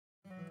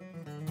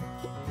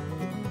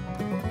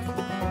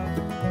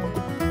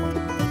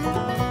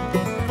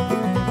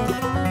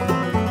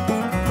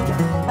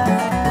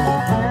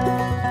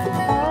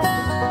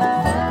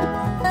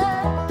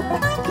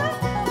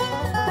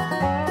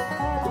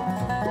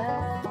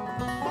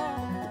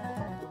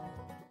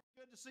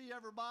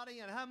everybody,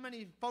 and how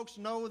many folks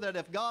know that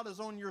if God is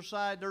on your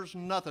side, there's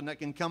nothing that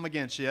can come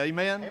against you?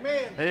 Amen?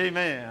 Amen.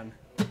 Amen.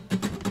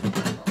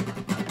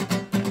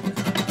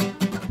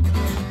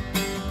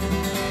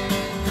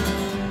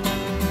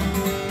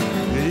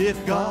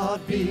 If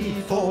God be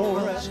for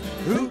us,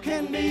 who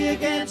can be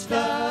against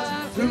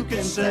us? Who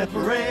can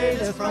separate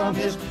us from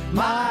His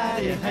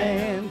mighty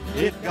hand?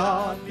 If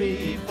God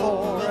be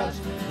for us,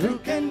 who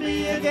can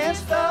be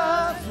against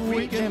us?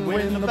 We can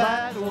win the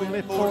battle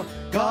before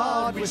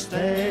God we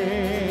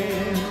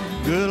stand.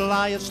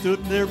 Goliath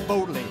stood there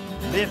boldly,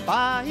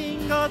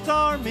 defying God's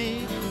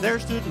army. There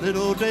stood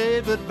little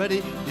David, but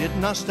he did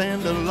not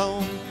stand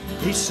alone.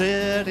 He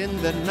said, in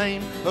the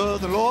name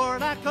of the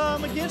Lord I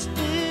come against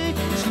thee.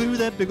 Slew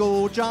that big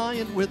old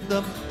giant with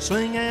a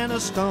sling and a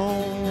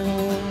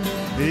stone.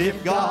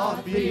 If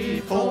God be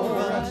for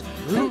us,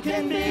 who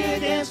can be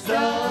against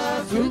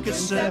us? Who can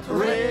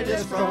separate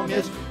us from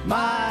His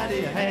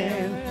mighty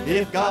hand?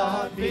 If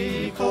God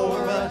be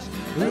for us,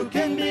 who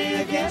can be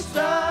against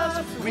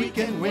us? We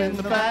can win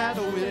the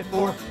battle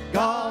before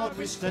God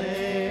we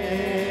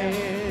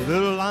stand. The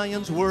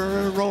lions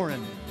were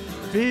roaring,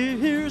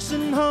 fierce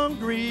and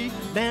hungry.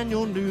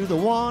 Daniel knew the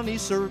one he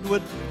served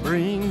would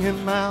bring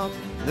him out.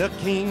 The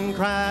king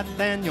cried,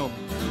 Daniel,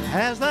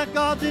 has that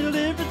God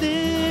delivered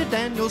thee?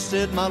 Daniel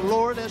said, my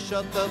Lord has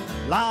shut the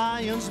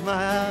lion's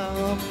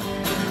mouth.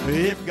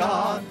 If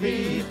God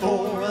be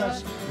for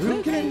us,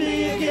 who can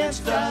be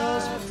against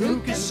us? Who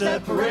can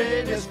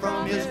separate us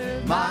from His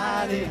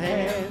mighty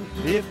hand?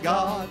 If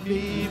God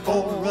be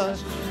for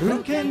us,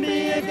 who can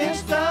be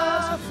against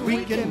us?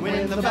 We can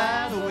win the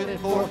battle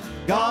before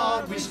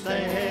God we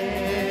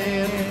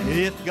stand.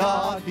 If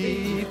God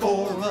be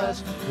for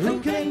us, who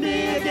can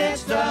be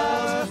against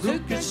us? Who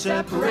can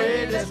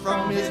separate us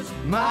from His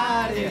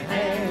mighty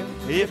hand?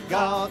 If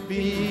God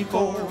be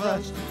for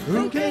us,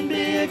 who can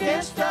be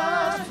against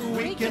us?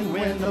 We can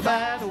win the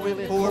battle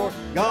before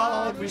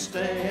God we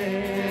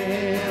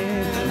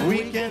stand.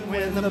 We can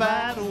win the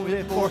battle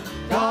before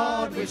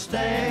God we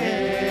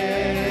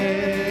stand.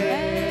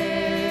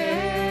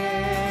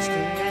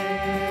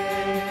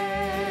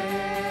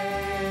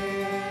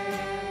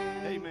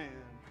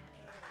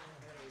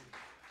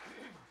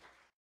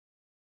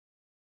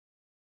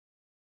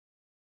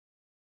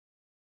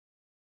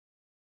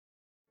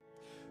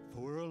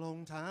 For a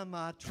long time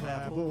I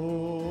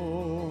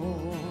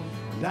traveled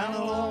down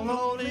a long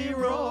lonely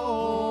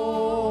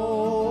road.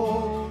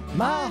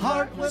 My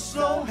heart was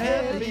so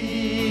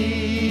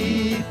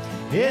heavy,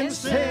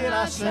 instead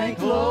I sank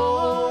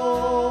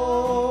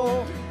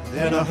low.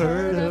 Then I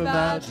heard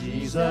about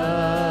Jesus,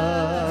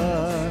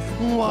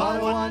 what a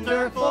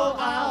wonderful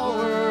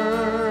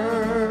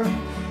hour.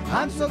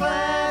 I'm so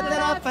glad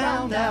that I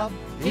found out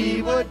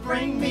He would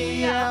bring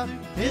me out,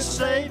 His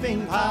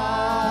saving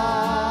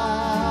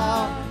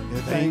power.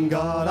 Thank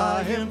God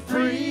I am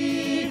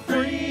free,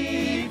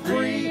 free,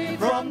 free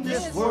from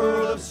this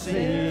world of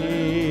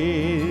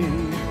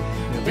sin.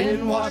 I've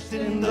been washed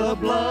in the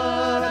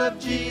blood of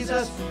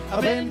Jesus.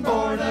 I've been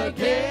born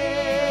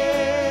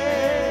again.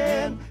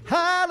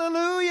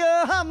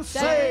 Hallelujah, I'm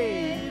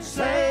saved,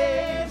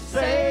 saved,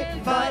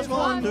 saved by His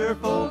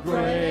wonderful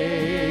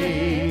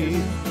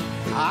grace.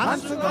 I'm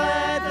so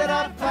glad that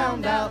I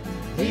found out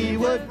He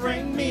would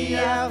bring me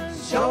out,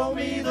 show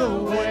me the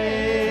way.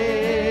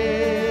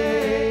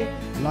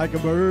 Like a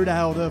bird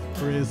out of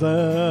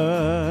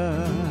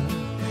prison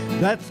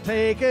that's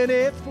taken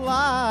its flight,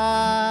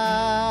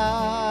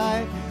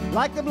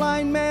 like the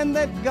blind man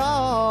that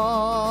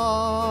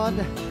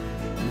God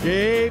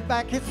gave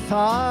back his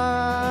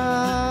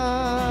sight,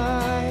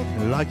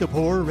 like the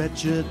poor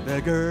wretched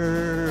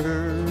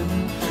beggar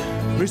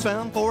who's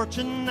found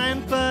fortune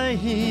and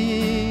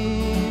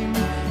fame.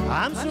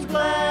 I'm so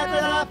glad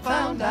that I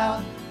found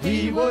out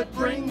He would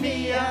bring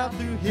me out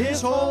through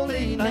His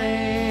holy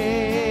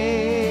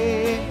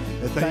name.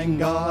 Thank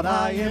God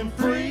I am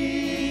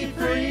free,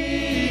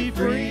 free,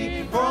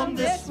 free from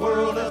this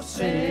world of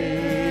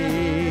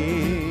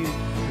sin.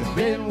 I've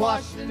been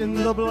washed in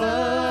the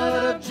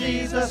blood of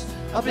Jesus.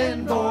 I've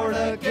been born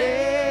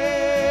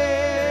again.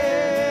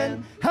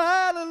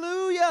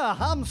 Hallelujah,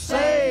 I'm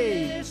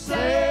saved,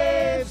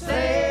 saved,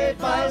 saved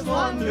by His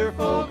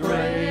wonderful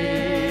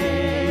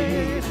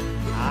grace.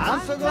 I'm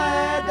so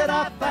glad that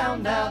I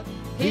found out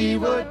He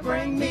would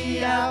bring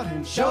me out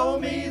and show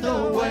me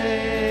the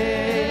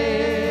way.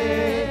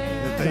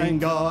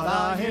 Thank God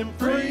I am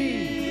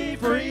free,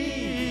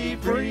 free,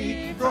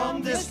 free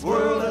from this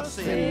world of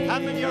sin. How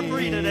many are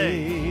free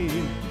today?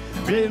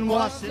 Been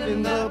washed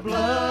in the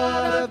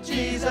blood of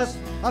Jesus.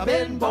 I've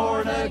been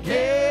born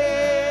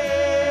again.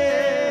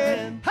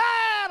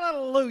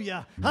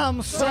 Hallelujah,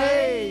 I'm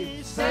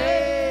saved,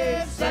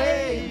 saved,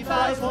 saved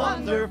by His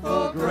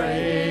wonderful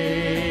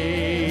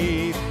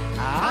grace.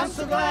 I'm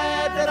so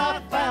glad that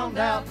I found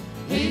out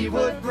He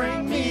would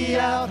bring me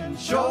out and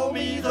show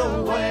me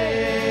the way.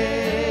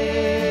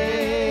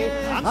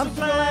 I'm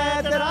so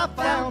glad that I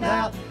found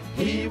out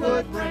He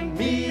would bring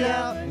me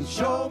out and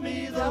show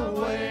me the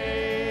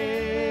way.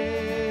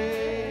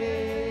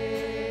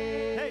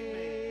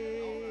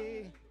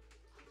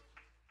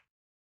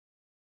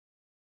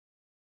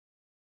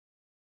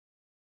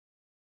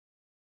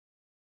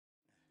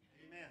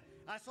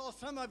 I saw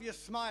some of you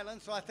smiling,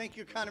 so I think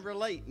you're kind of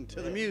relating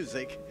to the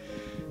music.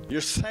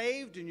 You're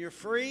saved and you're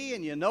free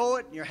and you know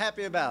it and you're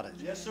happy about it.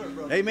 Yes, sir,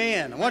 brother.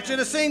 Amen. I want you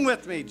to sing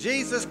with me.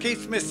 Jesus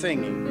keeps me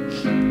singing.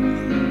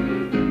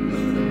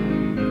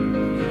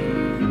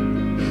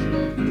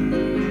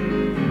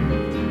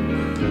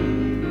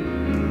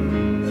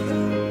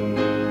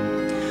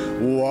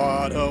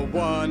 What a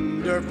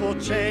wonderful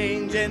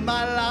change in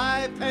my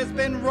life has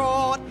been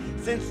wrought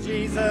since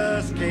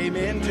Jesus came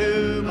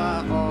into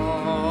my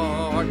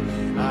heart.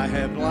 I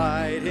have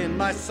light in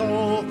my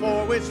soul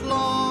for which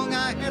long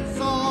I had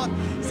sought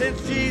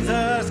since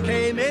Jesus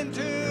came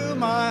into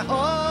my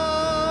heart.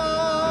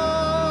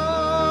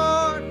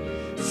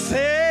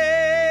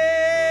 Since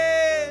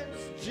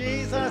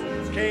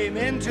Jesus came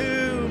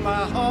into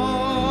my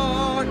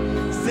heart.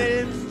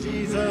 Since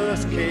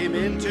Jesus came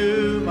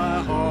into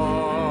my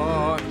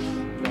heart.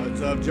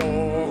 Floods of joy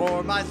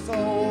o'er my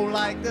soul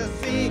like the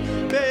sea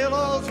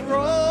billows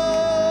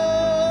roll.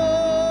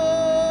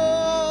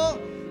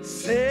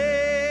 Since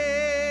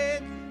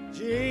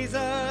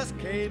Jesus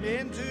came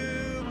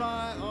into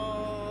my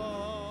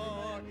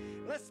heart.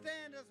 Let's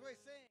stand as we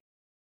sing.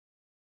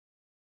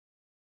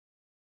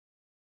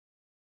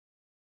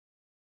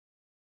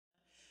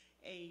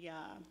 A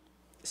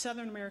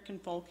Southern American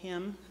folk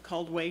hymn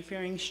called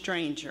Wayfaring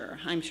Stranger.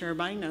 I'm sure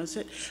everybody knows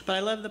it, but I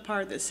love the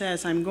part that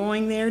says, I'm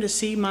going there to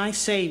see my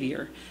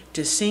Savior,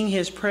 to sing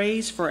his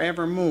praise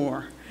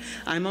forevermore.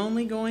 I'm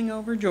only going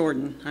over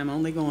Jordan, I'm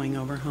only going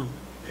over home.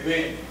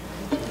 Amen.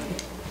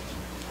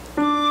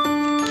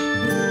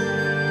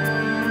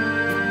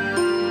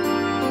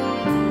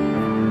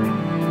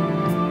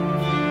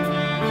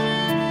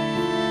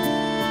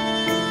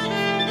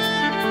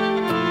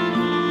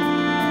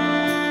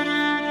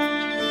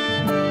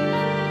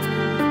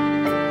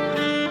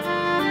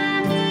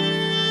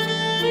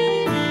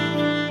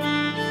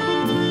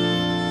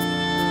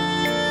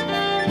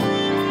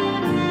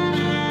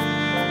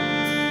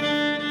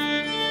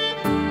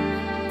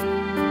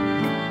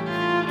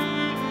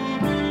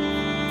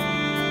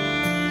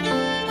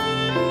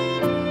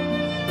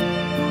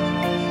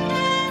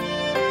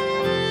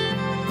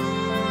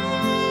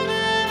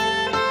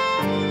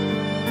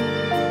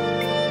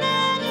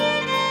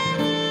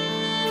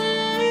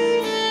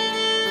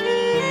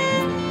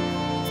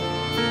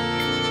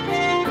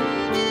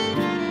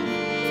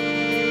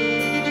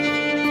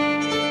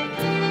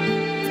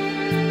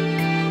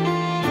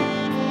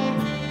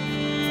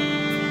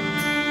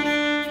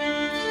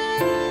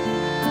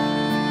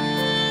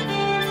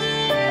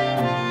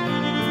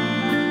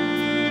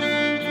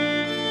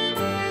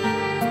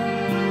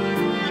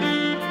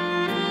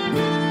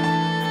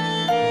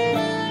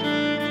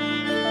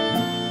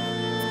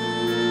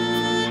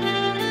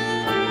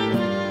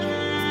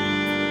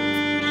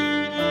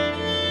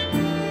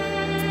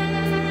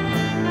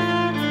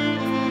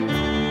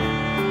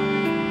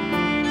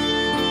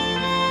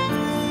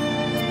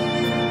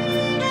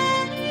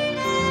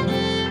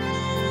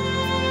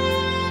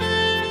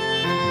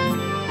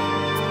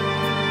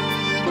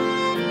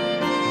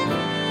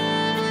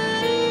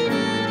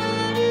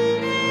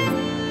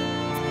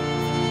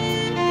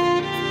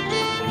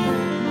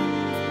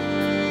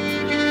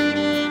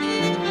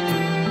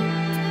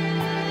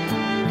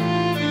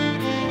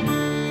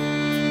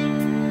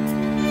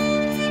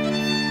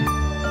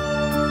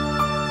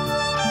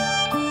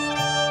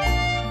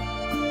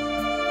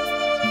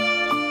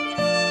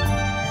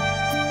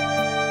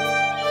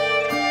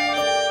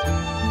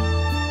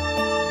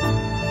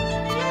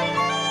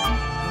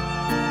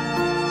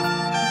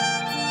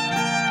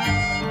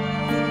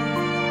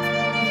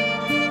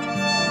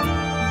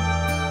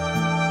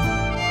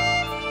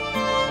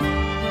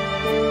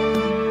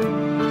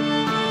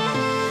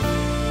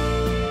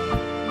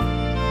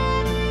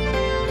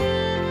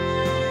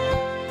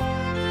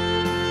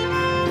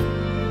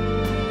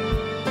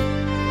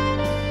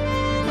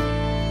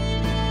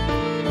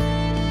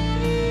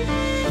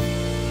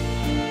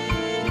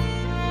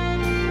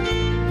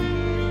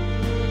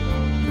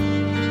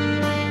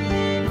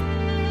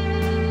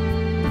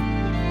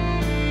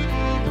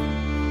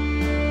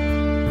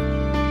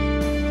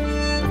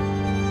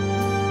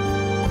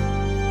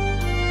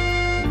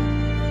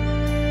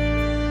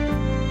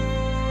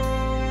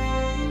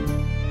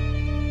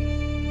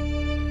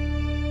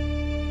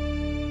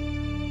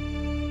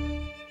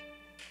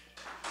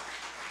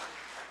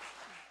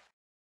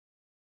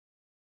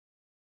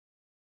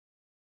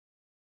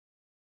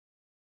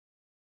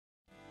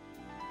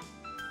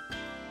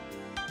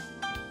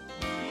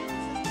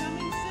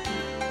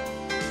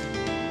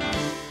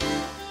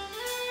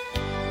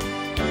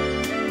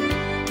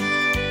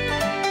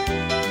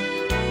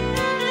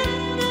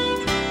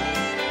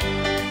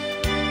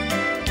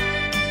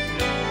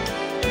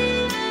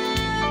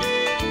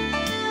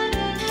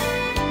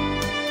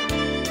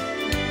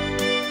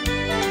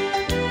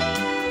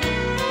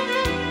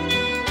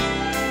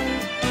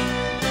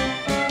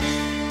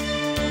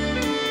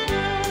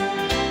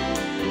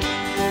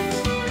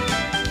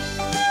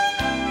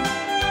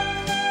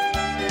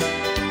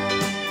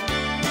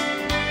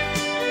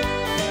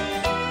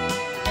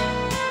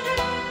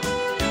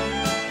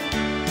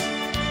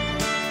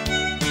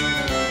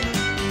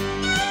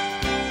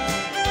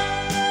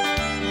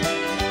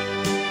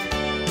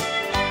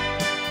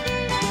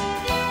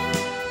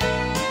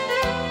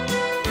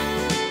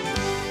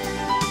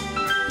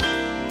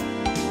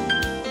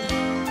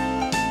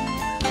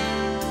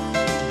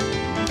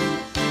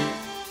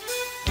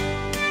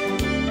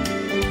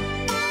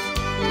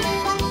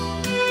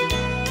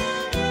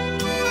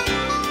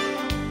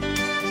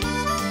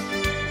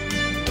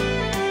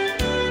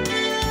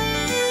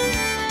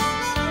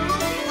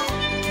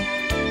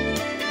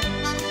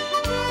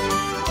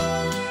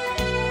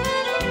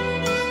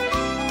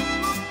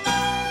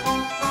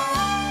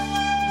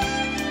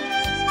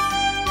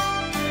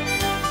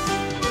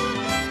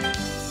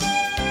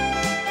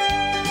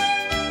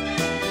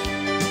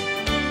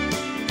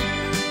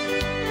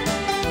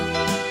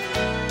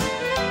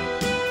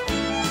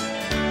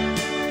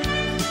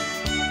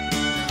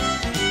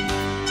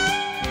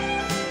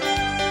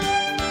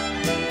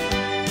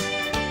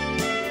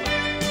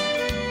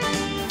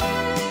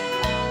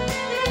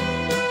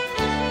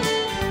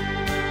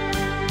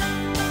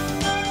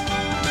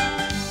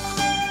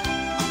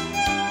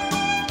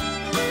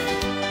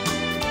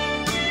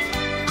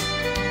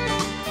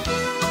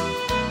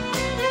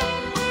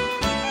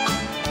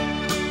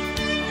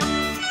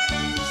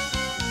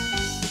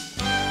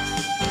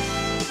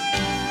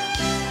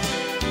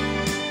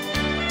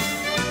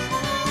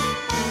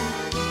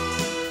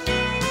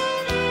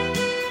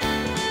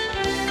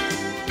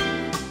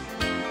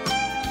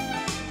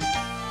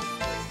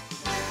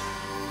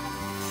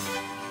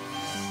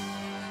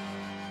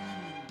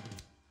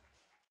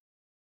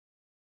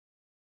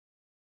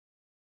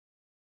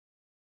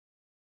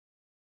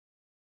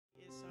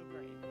 So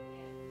great.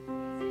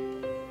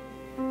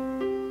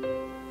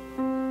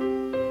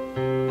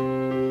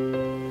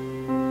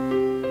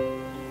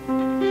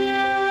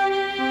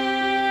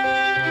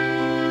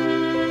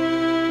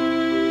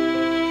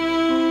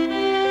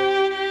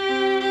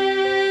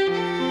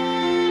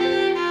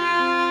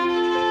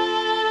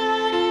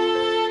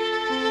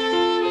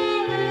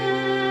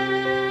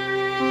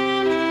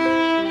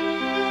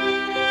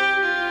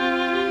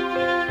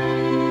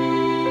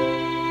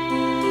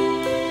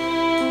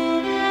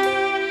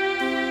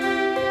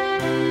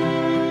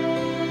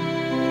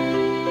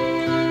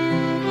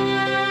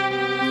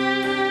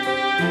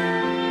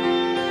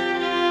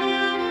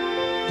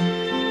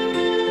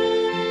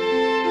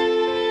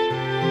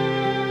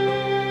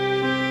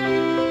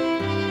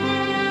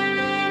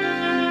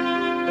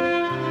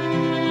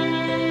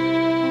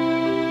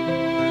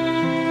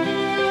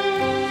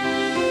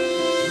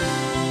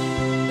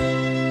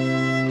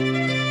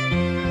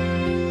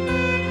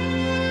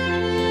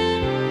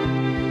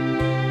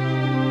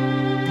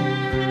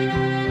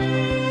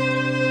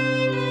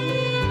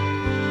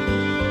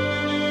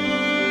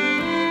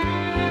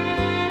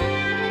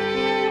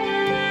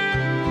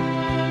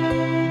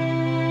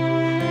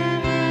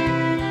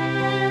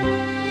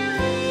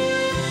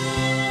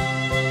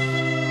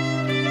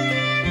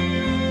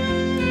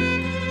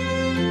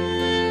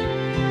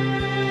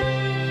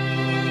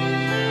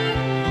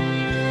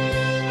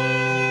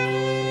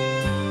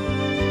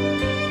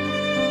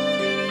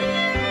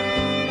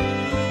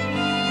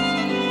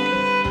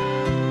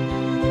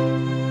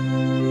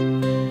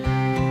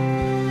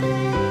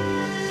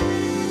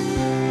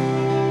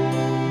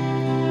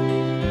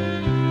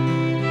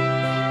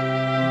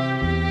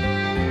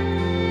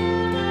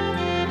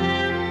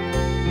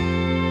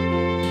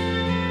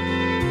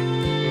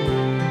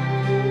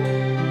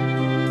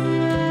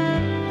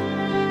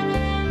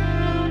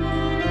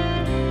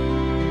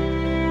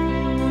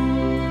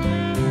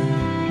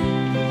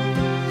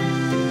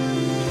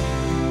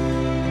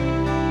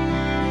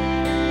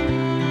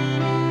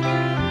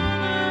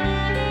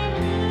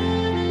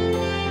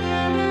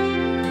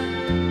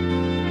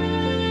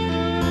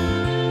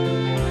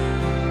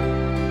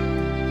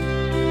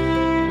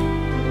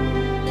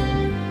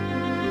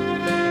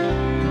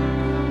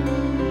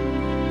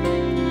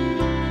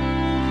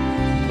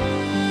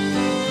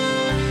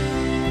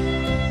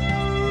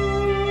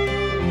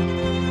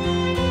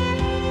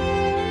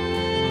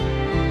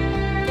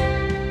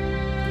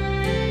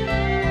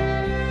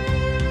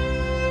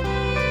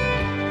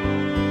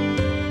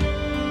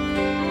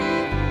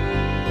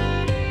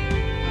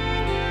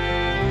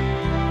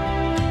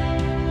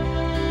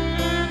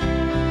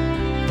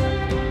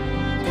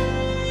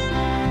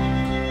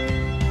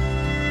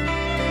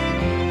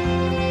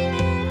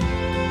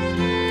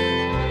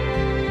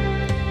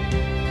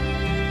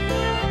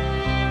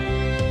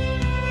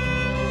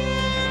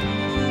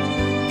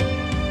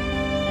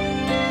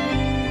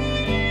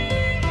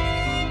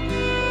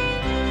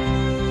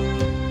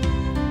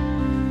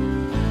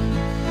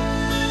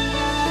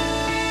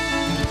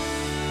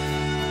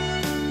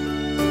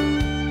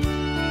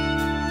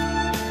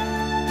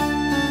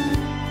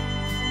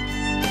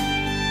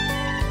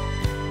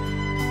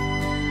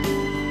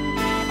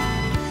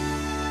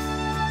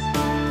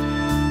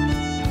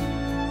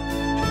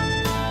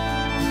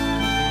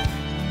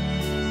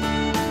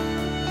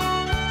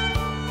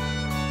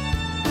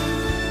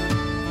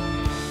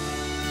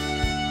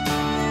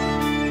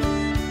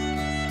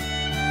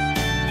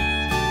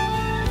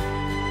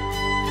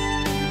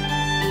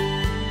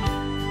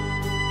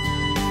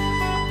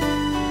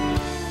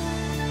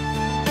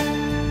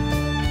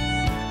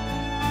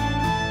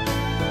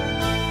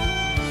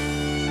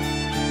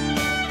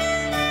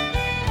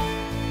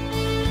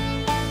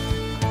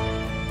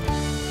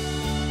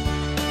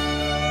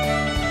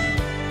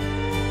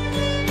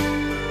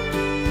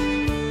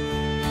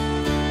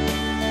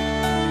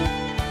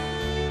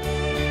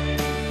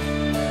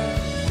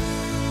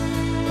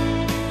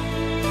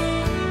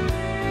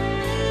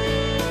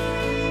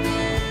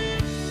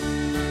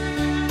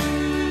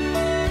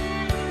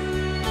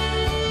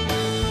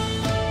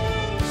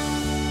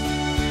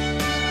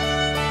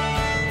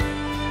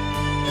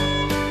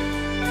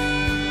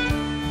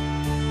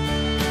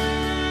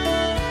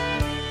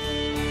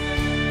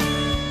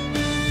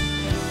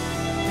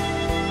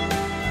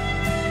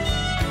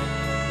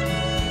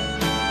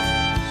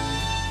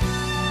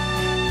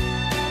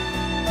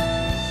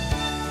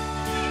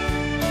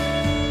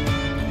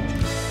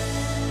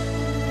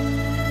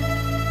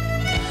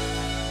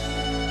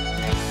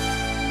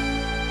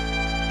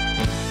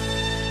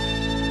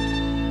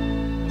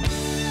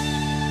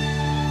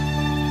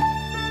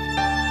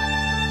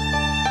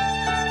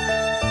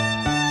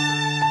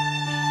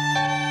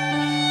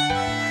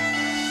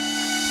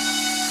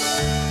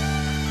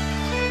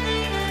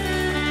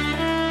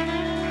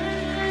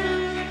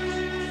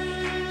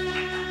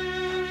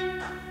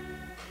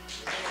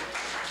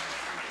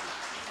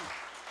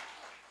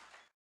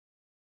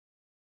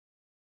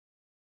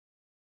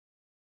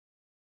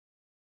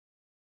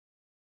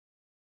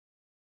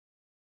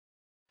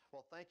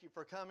 Well, thank you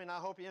for coming. I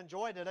hope you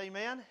enjoyed it.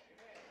 Amen?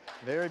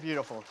 Very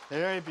beautiful.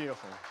 Very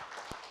beautiful.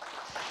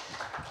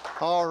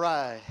 All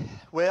right.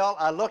 Well,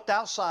 I looked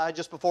outside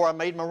just before I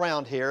made my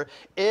round here.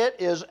 It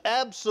is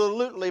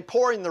absolutely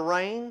pouring the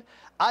rain.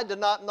 I did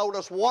not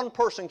notice one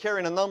person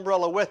carrying an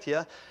umbrella with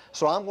you,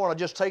 so I'm going to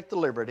just take the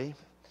liberty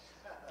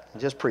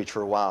and just preach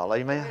for a while.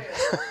 Amen?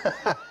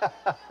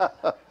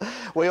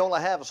 We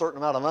only have a certain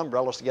amount of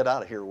umbrellas to get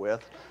out of here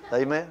with.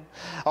 Amen?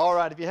 All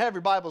right, if you have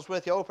your Bibles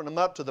with you, open them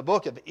up to the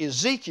book of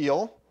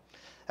Ezekiel.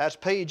 That's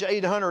page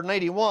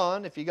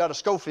 881 if you got a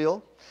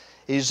Schofield.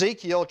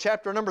 Ezekiel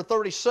chapter number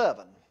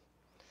 37.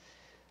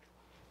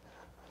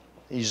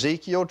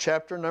 Ezekiel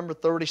chapter number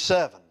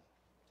 37.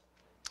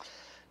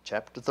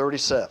 Chapter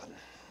 37.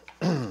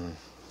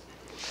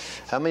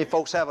 How many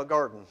folks have a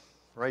garden?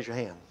 Raise your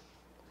hand.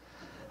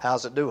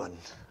 How's it doing?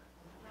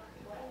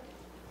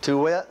 Too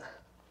wet?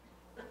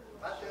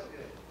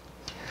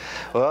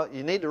 Well,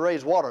 you need to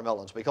raise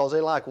watermelons because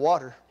they like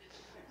water.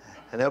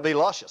 And they'll be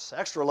luscious,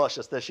 extra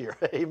luscious this year.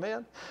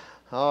 Amen?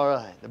 All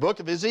right. The book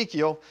of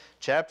Ezekiel,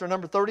 chapter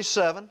number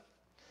 37.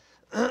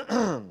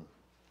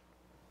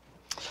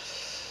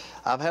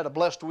 I've had a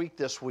blessed week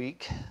this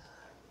week.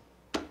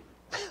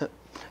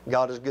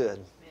 God is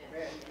good.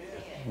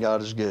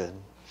 God is good.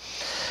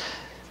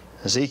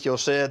 Ezekiel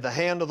said, the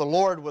hand of the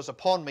Lord was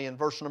upon me in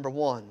verse number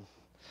 1.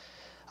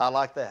 I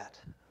like that.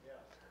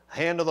 The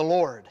hand of the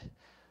Lord,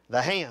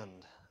 the hand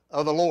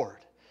of the Lord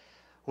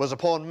was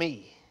upon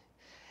me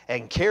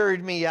and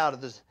carried me out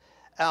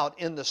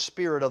in the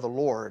spirit of the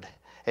Lord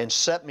and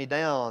set me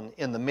down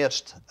in the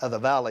midst of the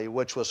valley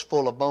which was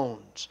full of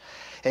bones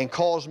and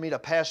caused me to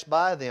pass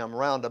by them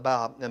round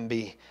about, and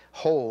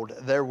behold,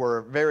 there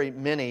were very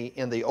many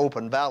in the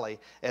open valley,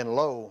 and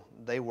lo,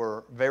 they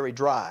were very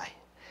dry.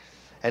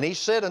 And he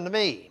said unto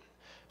me,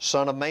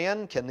 Son of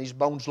man, can these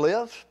bones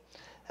live?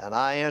 And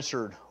I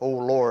answered, O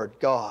Lord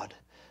God,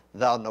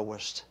 thou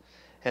knowest.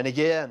 And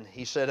again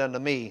he said unto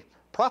me,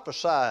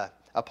 Prophesy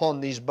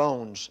upon these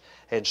bones,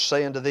 and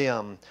say unto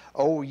them,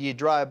 O ye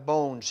dry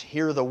bones,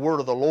 hear the word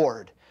of the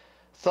Lord.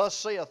 Thus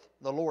saith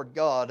the Lord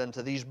God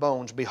unto these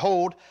bones,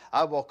 Behold,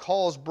 I will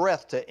cause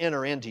breath to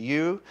enter into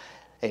you,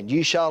 and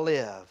ye shall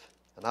live.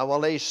 And I will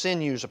lay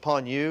sinews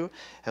upon you,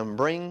 and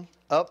bring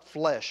up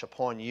flesh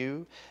upon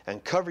you,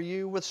 and cover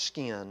you with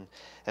skin,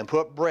 and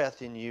put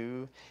breath in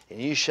you, and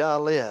ye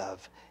shall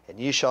live, and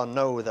ye shall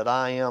know that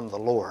I am the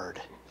Lord.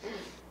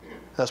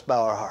 Let's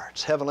bow our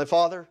hearts. Heavenly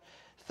Father,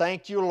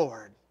 thank you,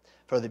 Lord,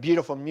 for the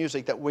beautiful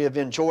music that we have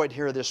enjoyed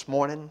here this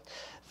morning.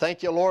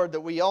 Thank you, Lord,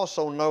 that we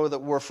also know that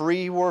we're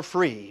free. We're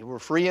free. We're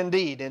free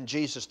indeed in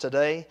Jesus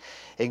today.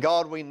 And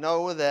God, we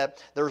know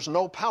that there's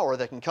no power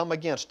that can come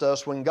against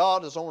us when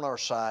God is on our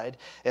side.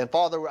 And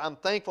Father, I'm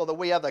thankful that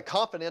we have the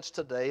confidence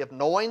today of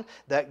knowing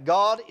that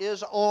God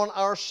is on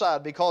our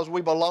side because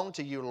we belong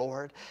to you,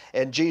 Lord.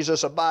 And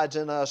Jesus abides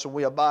in us and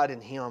we abide in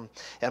Him.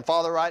 And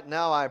Father, right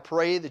now I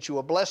pray that you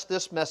will bless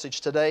this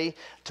message today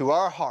to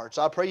our hearts.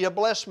 I pray you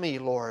bless me,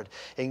 Lord.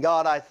 And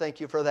God, I thank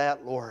you for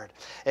that, Lord.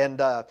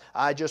 And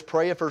I just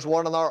pray if there's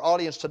one in our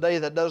audience today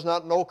that does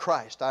not know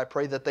Christ, I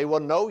pray that they will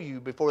know you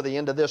before the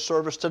end of this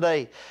service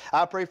today.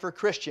 I pray for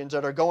Christians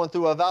that are going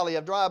through a valley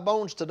of dry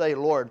bones today,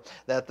 Lord,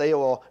 that they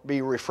will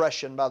be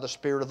refreshed by the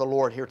Spirit of the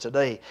Lord here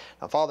today.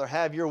 Now, Father,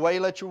 have your way.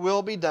 Let your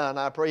will be done.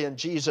 I pray in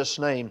Jesus'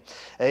 name.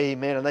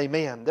 Amen and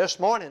amen. This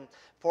morning,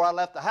 before I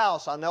left the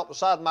house, I knelt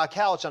beside my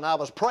couch and I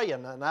was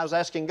praying and I was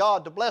asking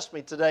God to bless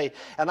me today.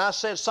 And I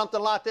said something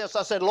like this.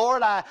 I said,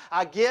 Lord,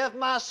 I give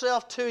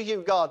myself to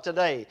you, God,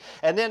 today.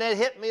 And then it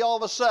hit me all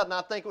of a sudden.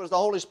 I think it was the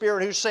Holy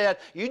Spirit who said,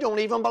 you don't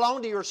even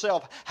belong to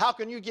yourself. How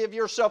can you give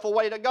yourself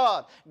away to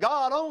God?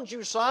 God owns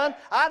you, son.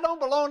 I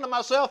don't belong to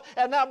myself.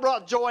 And that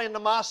brought joy into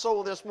my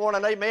soul this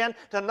morning, amen,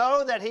 to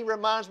know that He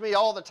reminds me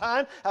all the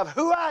time of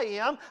who I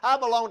am. I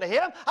belong to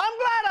Him. I'm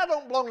glad I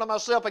don't belong to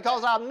myself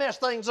because I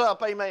messed things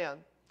up, amen.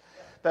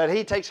 But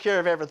He takes care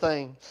of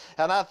everything.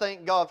 And I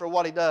thank God for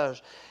what He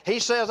does. He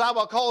says, I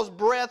will cause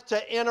breath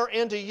to enter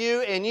into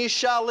you, and ye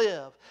shall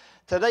live.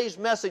 Today's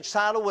message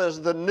title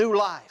is The New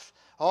Life.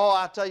 Oh,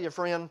 I tell you,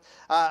 friend,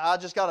 I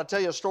just got to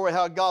tell you a story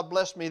how God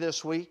blessed me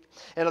this week.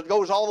 And it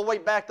goes all the way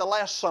back to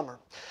last summer.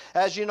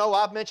 As you know,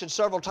 I've mentioned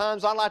several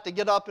times, I like to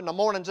get up in the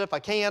mornings if I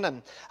can,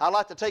 and I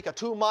like to take a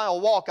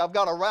 2-mile walk. I've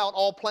got a route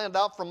all planned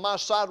out from my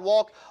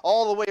sidewalk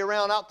all the way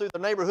around out through the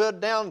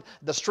neighborhood, down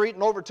the street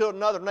and over to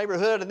another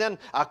neighborhood, and then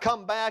I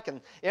come back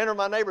and enter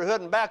my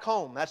neighborhood and back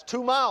home. That's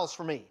 2 miles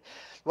for me.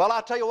 Well,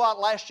 I tell you what,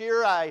 last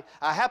year I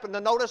happened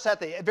to notice at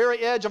the very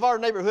edge of our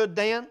neighborhood,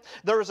 Dan,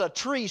 there was a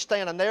tree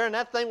standing there, and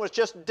that thing was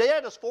just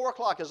dead as 4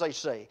 o'clock, as they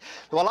say.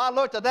 Well, I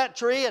looked at that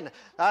tree, and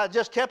I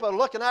just kept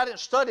looking at it and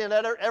studying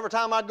it every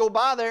time I'd go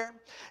by there.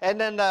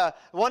 And then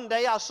one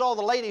day I saw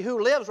the lady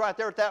who lives right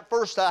there at that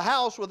first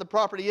house where the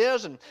property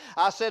is, and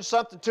I said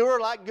something to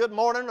her like, good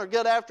morning or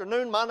good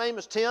afternoon, my name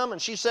is Tim,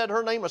 and she said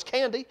her name was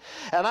Candy.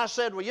 And I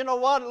said, well, you know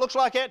what, it looks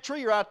like that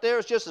tree right there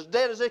is just as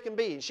dead as it can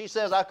be. And she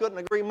says, I couldn't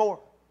agree more.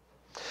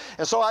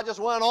 And so I just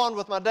went on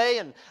with my day,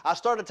 and I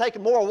started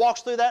taking more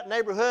walks through that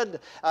neighborhood,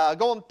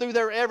 going through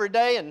there every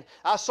day, and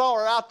I saw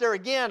her out there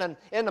again. And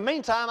in the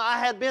meantime, I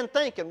had been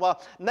thinking,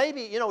 well,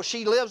 maybe, you know,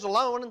 she lives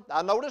alone,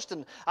 I noticed,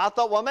 and I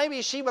thought, well,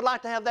 maybe she would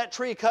like to have that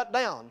tree cut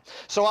down.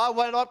 So I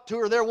went up to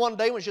her there one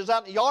day when she was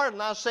out in the yard,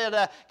 and I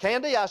said,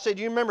 Candy, I said,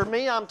 you remember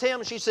me? I'm Tim.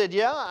 And she said,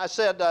 yeah. I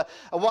said,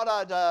 what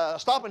I'd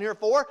stopping here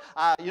for,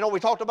 you know, we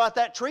talked about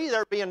that tree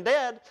there being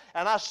dead,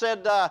 and I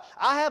said,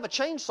 I have a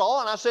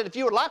chainsaw, and I said, if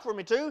you would like for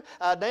me to,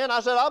 Dan, I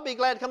said, I'll be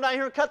glad to come down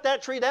here and cut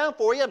that tree down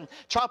for you and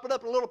chop it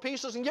up in little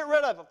pieces and get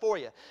rid of it for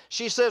you.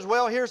 She says,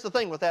 well, here's the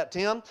thing with that,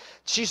 Tim.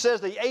 She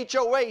says, the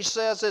HOA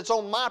says it's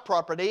on my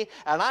property,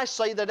 and I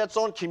say that it's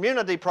on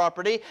community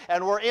property,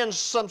 and we're in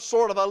some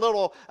sort of a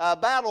little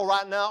battle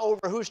right now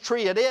over whose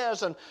tree it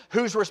is and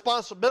whose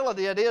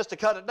responsibility it is to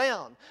cut it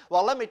down.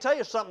 Well, let me tell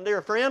you something,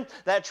 dear friend.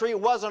 That tree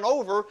wasn't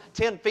over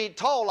 10 feet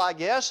tall, I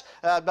guess,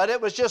 but it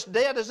was just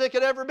dead as it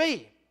could ever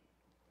be.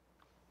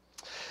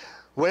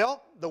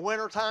 Well, the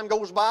winter time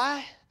goes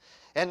by,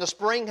 and the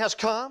spring has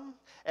come,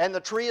 and the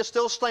tree is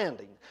still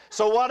standing.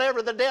 So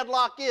whatever the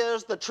deadlock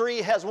is, the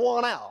tree has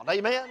won out.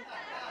 Amen?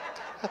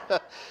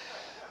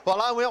 Well,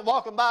 I went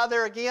walking by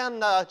there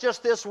again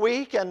just this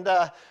week, and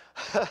I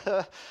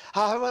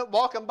went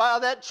walking by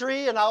that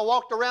tree, and I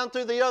walked around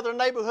through the other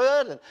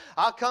neighborhood, and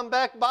I come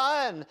back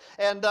by,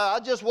 and I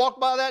just walked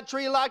by that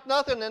tree like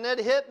nothing, and it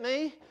hit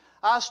me.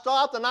 I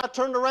stopped, and I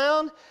turned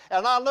around,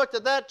 and I looked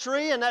at that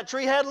tree, and that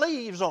tree had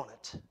leaves on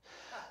it.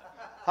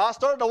 I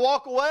started to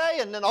walk away,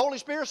 and then the Holy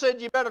Spirit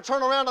said, you better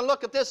turn around and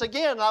look at this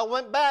again. And I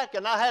went back,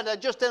 and I had to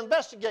just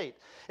investigate.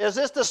 Is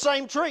this the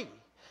same tree?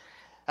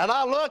 And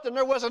I looked, and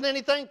there wasn't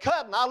anything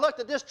cut. And I looked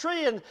at this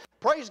tree, and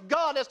praise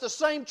God, it's the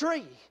same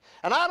tree.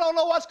 And I don't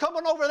know what's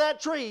coming over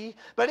that tree,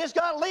 but it's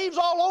got leaves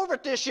all over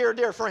it this year,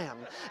 dear friend.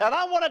 And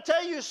I want to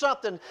tell you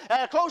something.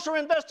 Closer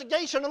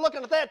investigation and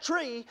looking at that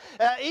tree,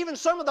 even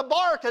some of the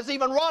bark has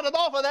even rotted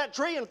off of that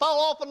tree and fell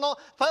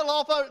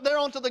off there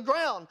onto the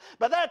ground.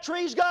 But that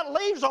tree's got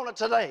leaves on it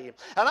today.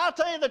 And I'll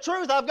tell you the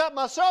truth, I've got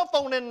my cell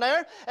phone in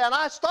there, and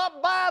I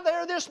stopped by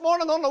there this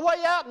morning on the way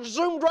out and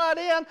zoomed right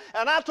in,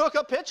 and I took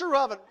a picture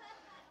of it.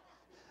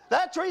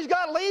 That tree's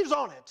got leaves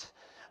on it.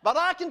 But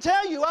I can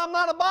tell you, I'm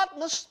not a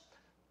botanist,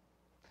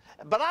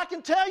 but I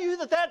can tell you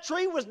that that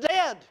tree was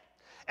dead.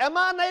 And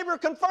my neighbor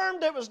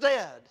confirmed it was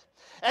dead.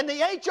 And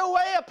the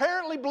HOA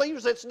apparently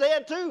believes it's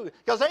dead too,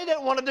 because they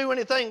didn't want to do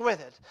anything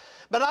with it.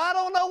 But I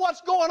don't know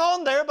what's going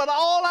on there, but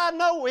all I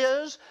know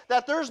is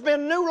that there's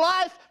been new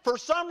life for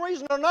some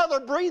reason or another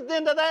breathed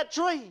into that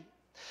tree.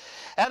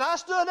 And I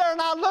stood there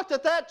and I looked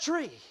at that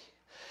tree.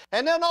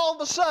 And then all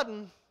of a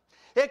sudden,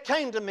 it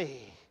came to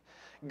me.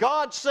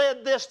 God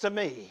said this to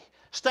me,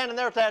 standing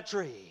there at that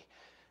tree.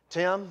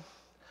 Tim,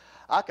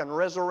 I can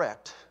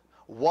resurrect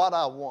what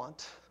I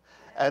want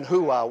and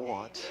who I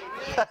want.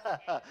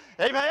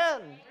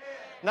 Amen.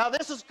 Now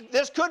this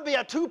could be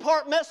a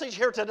two-part message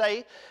here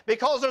today,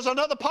 because there's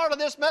another part of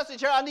this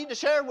message here I need to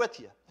share with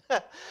you.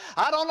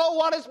 I don't know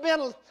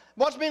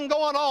what's been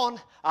going on.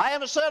 I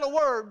haven't said a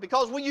word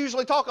because we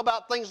usually talk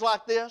about things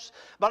like this,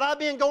 but I've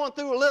been going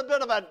through a little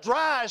bit of a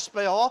dry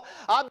spell.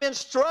 I've been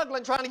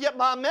struggling trying to get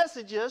my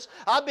messages.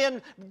 I've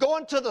been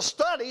going to the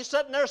study,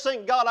 sitting there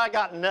saying, God, I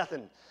got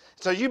nothing.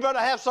 So you better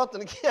have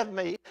something to give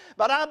me.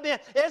 But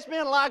it's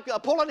been like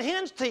pulling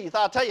hen's teeth,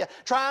 I'll tell you,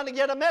 trying to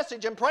get a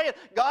message and praying,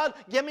 God,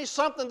 give me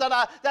something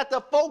that the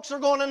folks are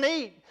going to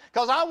need.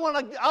 Because I want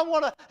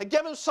to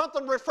give them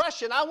something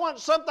refreshing. I want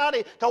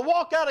somebody to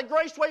walk out of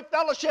Graceway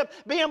Fellowship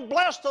being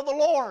blessed of the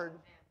Lord.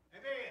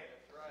 Amen.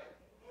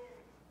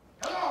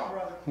 That's right. Come on,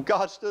 brother.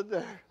 God stood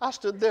there. I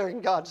stood there,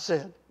 and God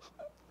said,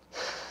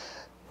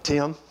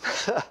 Tim,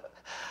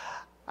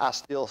 I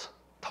still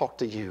talk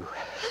to you.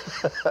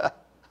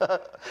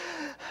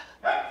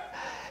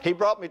 He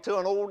brought me to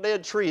an old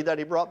dead tree that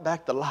he brought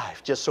back to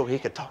life just so he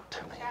could talk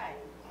to me.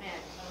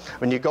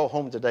 When you go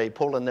home today,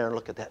 pull in there and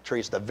look at that tree.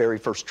 It's the very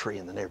first tree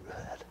in the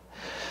neighborhood.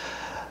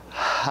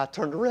 I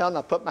turned around and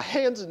I put my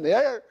hands in the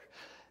air,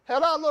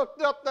 and I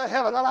looked up to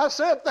heaven and I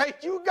said, thank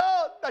you,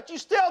 God, that you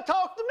still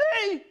talk to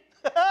me.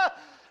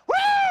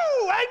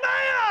 Woo!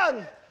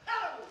 Amen!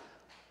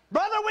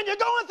 Brother, when you're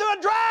going through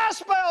a dry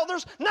spell,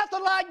 there's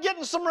nothing like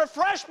getting some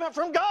refreshment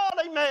from God,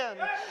 amen.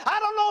 I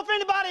don't know if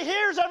anybody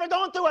here has ever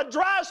gone through a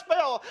dry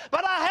spell,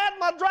 but I had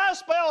my dry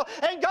spell,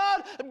 and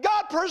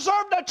God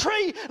preserved a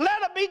tree,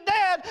 let it be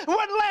dead,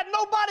 wouldn't let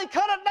nobody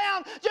cut it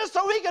down, just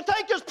so he could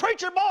take his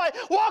preacher boy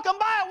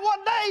walking by it one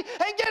day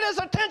and get his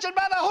attention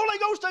by the Holy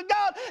Ghost of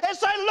God and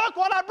say, look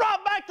what I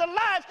brought back to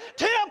life.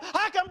 Tim,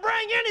 I can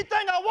bring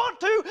anything I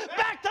want to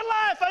back to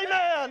life,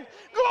 amen.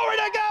 Glory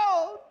to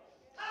God.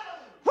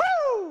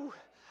 Woo!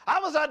 I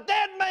was a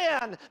dead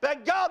man,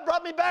 but God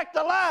brought me back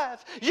to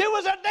life. You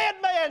was a dead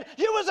man,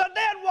 you was a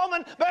dead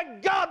woman,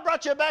 but God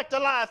brought you back to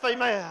life,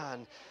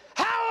 amen.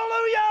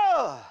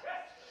 Hallelujah!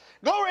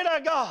 Glory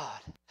to God.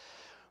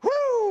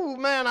 Woo,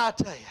 man, I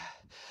tell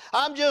you.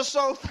 I'm just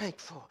so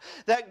thankful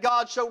that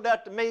God showed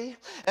that to me.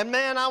 And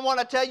man, I want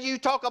to tell you,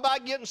 talk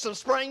about getting some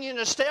spring in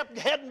your step,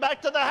 heading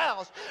back to the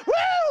house.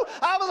 Woo!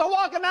 I was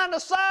walking down the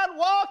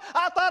sidewalk.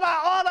 I thought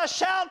I ought to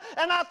shout,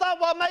 and I thought,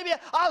 well, maybe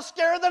I'll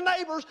scare the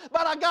neighbors,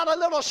 but I got a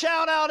little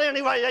shout out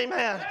anyway,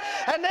 amen.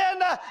 And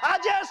then I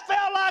just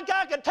felt like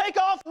I could take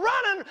off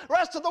running the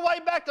rest of the way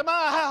back to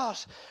my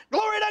house.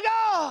 Glory to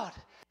God.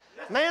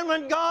 Man,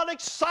 when God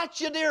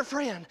excites you, dear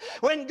friend,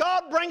 when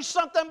God brings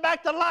something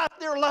back to life,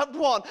 dear loved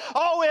one,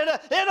 oh,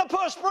 it'll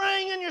put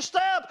spring in your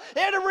step.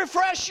 It'll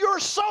refresh your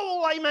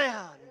soul,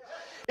 amen.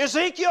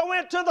 Ezekiel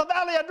went to the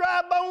valley of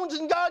dry bones,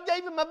 and God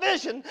gave him a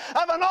vision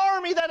of an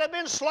army that had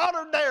been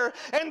slaughtered there.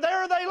 And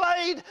there they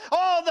laid.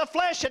 All the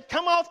flesh had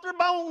come off their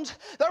bones.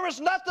 There was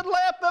nothing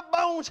left but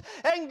bones.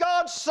 And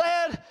God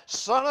said,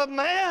 Son of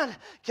man,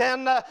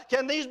 can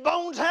these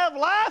bones have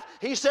life?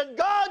 He said,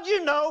 God,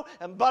 you know.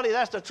 And buddy,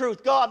 that's the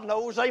truth. God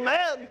knows,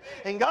 amen.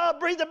 And God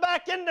breathed it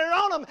back in there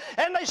on them.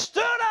 And they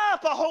stood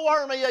up, a whole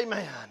army,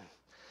 amen.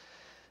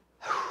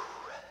 Whew.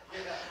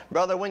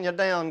 Brother, when you're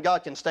down,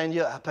 God can stand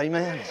you up.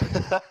 Amen.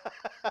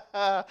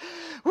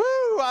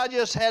 Woo! I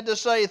just had to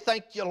say,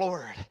 thank you,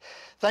 Lord.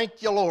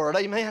 Thank you, Lord.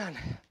 Amen.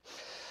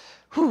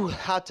 Whew,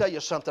 I'll tell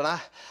you something.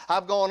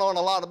 I've gone on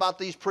a lot about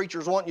these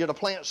preachers wanting you to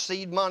plant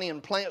seed money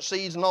and plant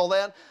seeds and all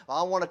that.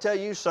 I want to tell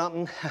you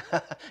something.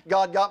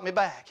 God got me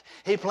back.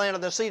 He planted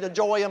the seed of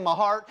joy in my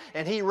heart,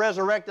 and He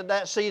resurrected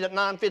that seed at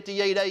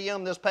 9:58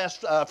 a.m. this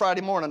past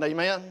Friday morning.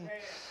 Amen.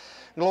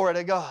 Glory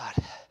to God.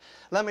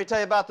 Let me tell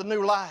you about the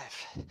new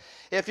life.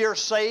 If you're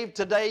saved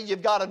today,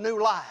 you've got a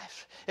new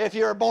life. If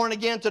you're born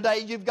again today,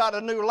 you've got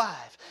a new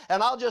life.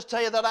 And I'll just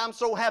tell you that I'm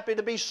so happy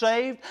to be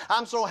saved.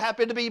 I'm so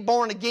happy to be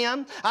born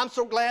again. I'm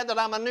so glad that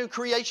I'm a new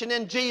creation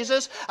in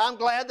Jesus. I'm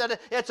glad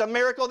that it's a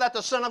miracle that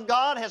the Son of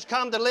God has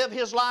come to live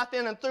His life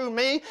in and through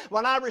me.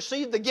 When I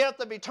received the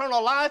gift of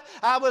eternal life,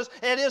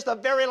 it is the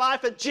very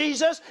life of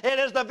Jesus. It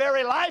is the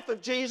very life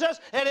of Jesus.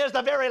 It is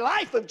the very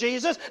life of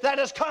Jesus that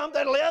has come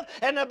to live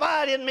and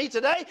abide in me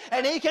today.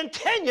 And He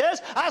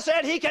continues. I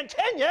said He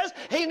continues.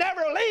 He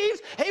never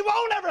leaves. He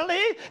won't ever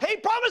leave. He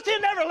promised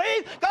He'd never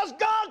leave, because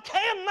God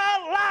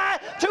cannot lie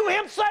to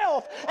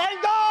Himself,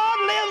 and God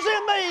lives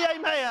in me,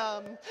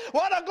 amen.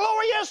 What a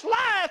glorious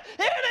life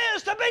it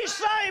is to be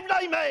saved,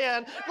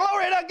 amen.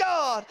 Glory to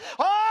God.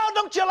 Oh,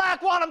 don't you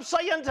like what I'm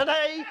saying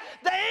today?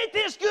 Ain't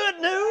this good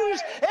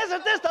news?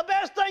 Isn't this the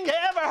best thing you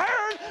ever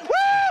heard?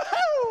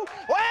 Woo-hoo!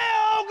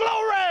 Well,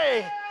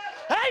 glory.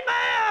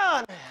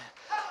 Amen.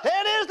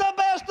 It is the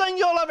best thing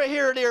you'll ever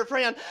hear, dear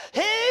friend.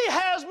 He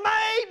has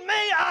made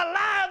me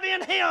alive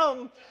in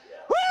Him.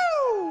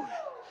 Woo!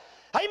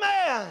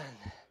 Amen.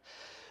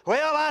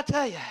 Well, I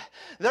tell you,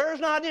 there's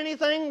not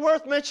anything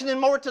worth mentioning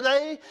more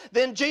today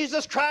than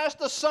Jesus Christ,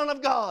 the Son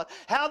of God.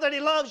 How that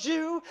He loves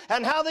you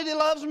and how that He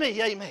loves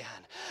me. Amen.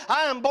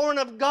 I am born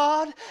of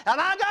God,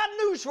 and I got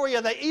news for you.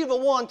 The evil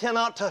one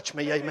cannot touch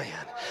me. Amen.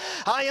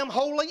 I am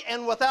holy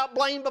and without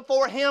blame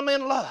before Him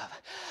in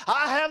love.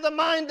 I have the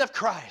mind of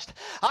Christ.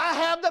 I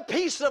have the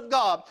peace of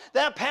God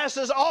that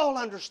passes all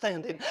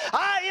understanding.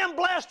 I am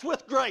blessed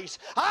with grace.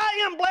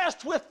 I am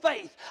blessed with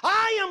faith.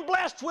 I am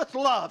blessed with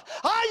love.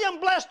 I am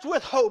blessed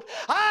with hope.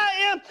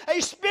 I am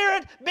a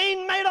spirit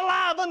being made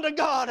alive unto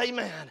God.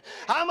 Amen.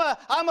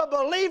 I'm a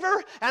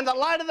believer, and the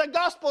light of the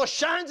gospel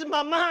shines in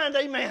my mind.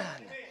 Amen.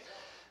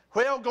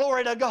 Well,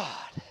 glory to God.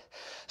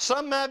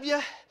 Some of you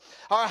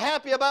are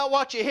happy about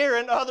what you hear,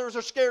 and others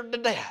are scared to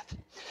death.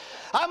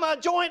 I'm a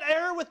joint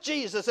heir with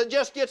Jesus. It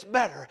just gets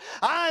better.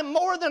 I'm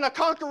more than a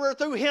conqueror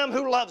through Him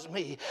who loves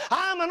me.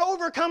 I'm an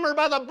overcomer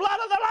by the blood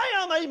of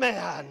the Lamb.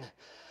 Amen.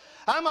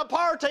 I'm a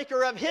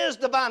partaker of His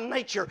divine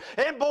nature.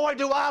 And boy,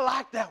 do I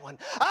like that one.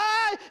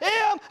 I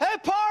am a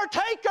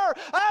partaker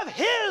of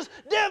His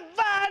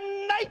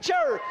divine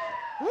nature.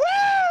 Woo!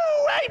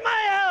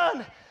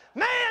 Amen.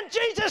 Man,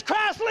 Jesus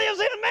Christ lives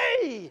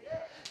in me.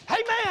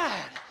 Amen.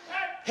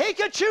 He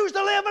could choose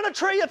to live in a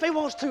tree if He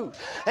wants to.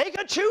 He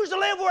could choose to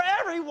live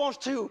wherever He wants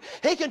to.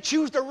 He can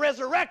choose to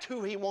resurrect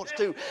who He wants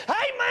to.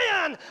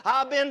 Amen.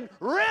 I've been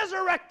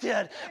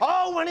resurrected.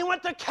 Oh, when He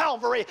went to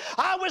Calvary,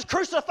 I was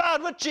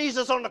crucified with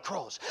Jesus on the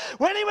cross.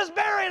 When He was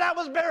buried, I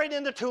was buried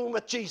in the tomb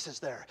with Jesus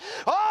there.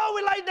 Oh,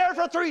 we laid there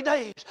for 3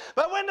 days.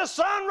 But when the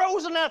sun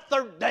rose on that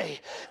 3rd day,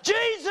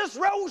 Jesus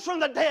rose from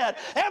the dead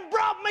and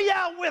brought me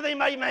out with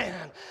Him.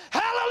 Amen.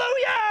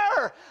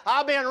 Hallelujah.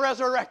 I've been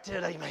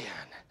resurrected. Amen.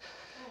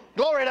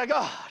 Glory to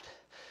God.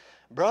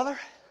 Brother,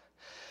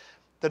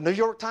 the New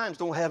York Times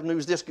don't have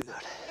news this good.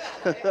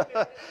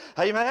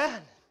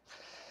 Amen.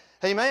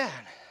 Amen.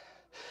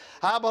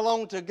 I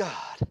belong to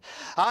God.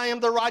 I am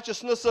the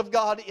righteousness of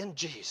God in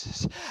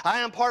Jesus. I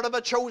am part of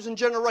a chosen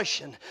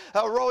generation,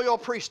 a royal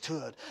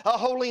priesthood, a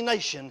holy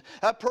nation,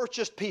 a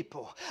purchased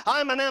people.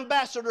 I'm an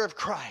ambassador of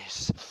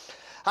Christ.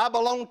 I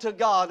belong to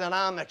God, and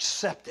I'm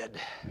accepted.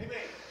 Amen.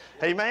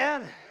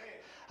 Amen.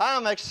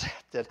 I'm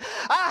accepted.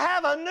 I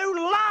have a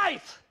new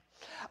life.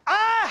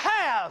 I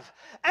have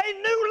a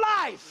new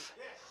life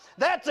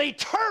that's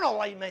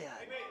eternal. Amen.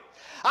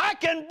 I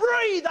can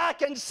breathe, I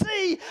can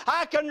see,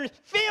 I can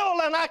feel,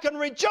 and I can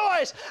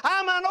rejoice.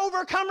 I'm an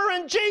overcomer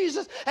in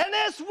Jesus. And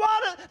this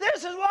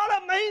is what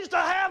it means to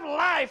have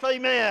life.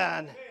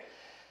 Amen.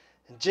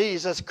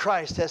 Jesus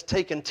Christ has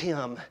taken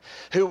Tim,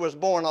 who was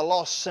born a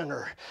lost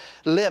sinner,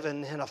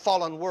 living in a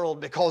fallen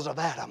world because of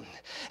Adam.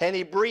 And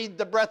He breathed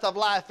the breath of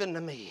life into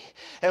me.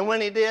 And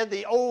when He did,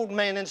 the old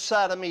man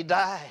inside of me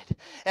died.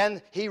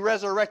 And He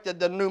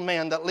resurrected the new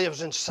man that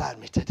lives inside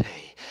me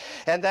today.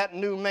 And that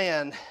new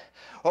man,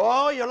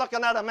 oh, you're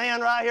looking at a man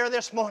right here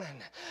this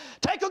morning.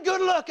 Take a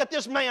good look at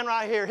this man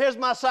right here. Here's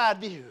my side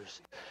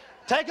views.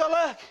 Take a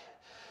look.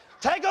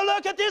 Take a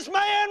look at this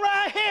man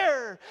right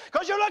here,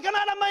 because you're looking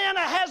at a man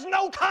that has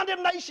no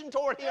condemnation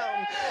toward him.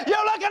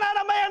 You're looking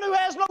at a man who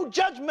has no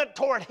judgment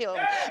toward him.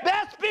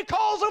 That's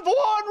because of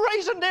one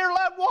reason, dear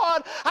loved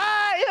one.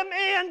 I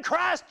am in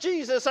Christ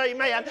Jesus,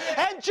 amen.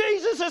 And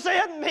Jesus is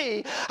in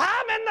me.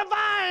 I'm in the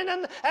vine,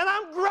 and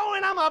I'm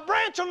growing. I'm a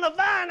branch on the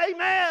vine,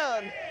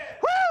 amen.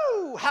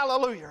 Woo!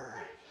 Hallelujah.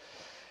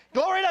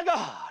 Glory to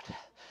God.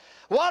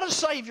 What a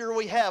Savior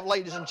we have,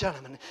 ladies and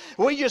gentlemen.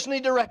 We just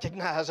need to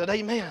recognize it,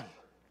 amen.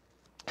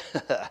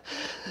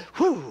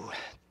 Whew.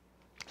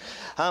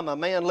 I'm a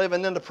man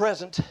living in the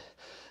present,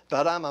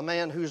 but I'm a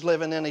man who's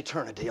living in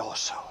eternity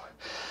also.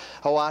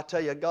 Oh, I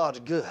tell you, God's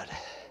good.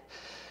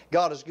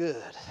 God is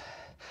good.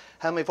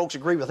 How many folks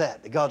agree with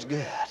that? That God's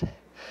good.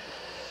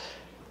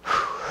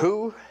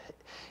 Who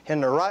in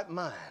their right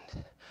mind,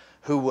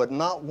 who would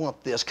not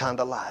want this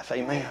kind of life?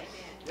 Amen.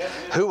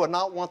 Who would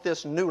not want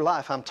this new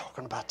life I'm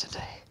talking about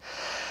today?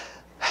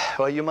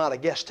 Well, you might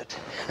have guessed it.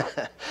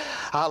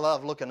 I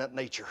love looking at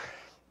nature.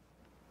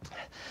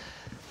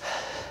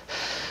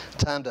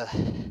 Time to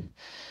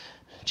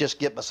just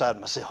get beside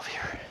myself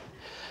here.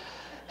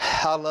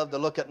 I love to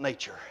look at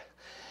nature.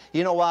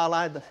 You know why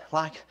I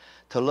like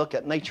to look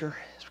at nature?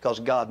 It's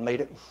because God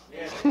made it.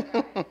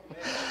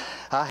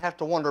 I have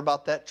to wonder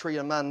about that tree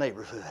in my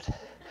neighborhood.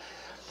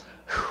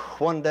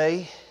 One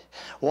day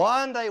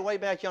way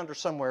back yonder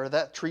somewhere,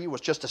 that tree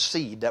was just a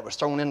seed that was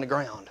thrown in the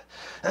ground.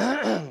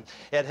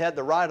 It had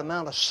the right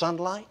amount of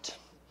sunlight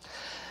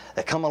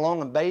that come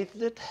along and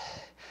bathed it.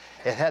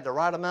 It had the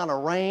right amount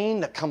of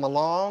rain that come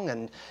along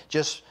and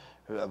just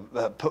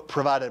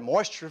provided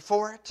moisture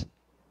for it.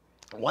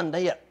 One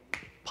day it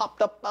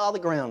popped up out of the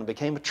ground and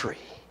became a tree.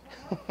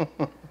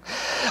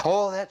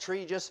 Oh, that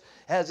tree just,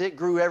 as it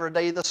grew every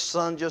day, the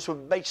sun just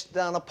would base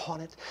down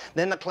upon it.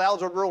 Then the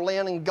clouds would roll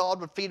in and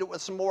God would feed it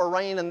with some more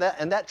rain, and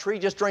that tree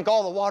just drank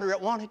all the water it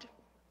wanted.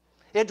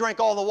 It drank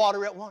all the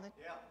water it wanted.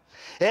 Yeah.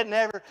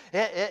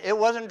 It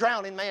wasn't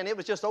drowning, man. It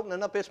was just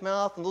opening up its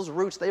mouth, and those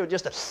roots, they were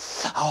just,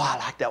 oh, I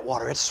like that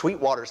water. It's sweet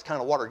water. It's the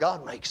kind of water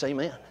God makes,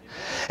 amen.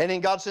 And then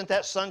God sent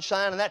that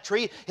sunshine, and that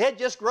tree, it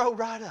just grew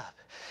right up.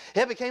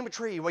 It became a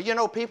tree. Well, you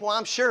know, people,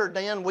 I'm sure,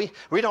 Dan, we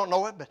don't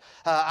know it, but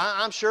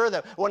I'm sure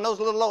that when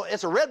those little,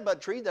 it's a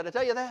redbud tree, did I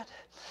tell you that?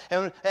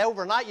 And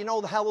overnight, you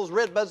know how those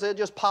redbuds, they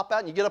just pop out,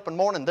 and you get up in the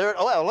morning, there,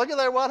 oh, well, look at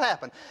there, what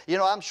happened? You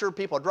know, I'm sure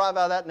people drive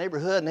out of that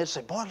neighborhood, and they'd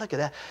say, boy, look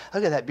at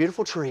that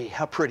beautiful tree,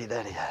 how pretty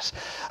that is.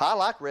 I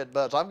like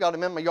redbuds. I've got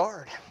them in my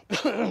yard.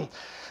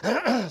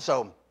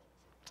 So,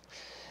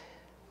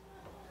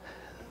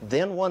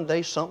 then one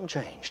day something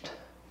changed.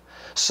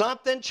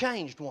 Something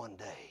changed one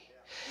day.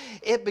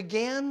 It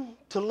began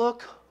to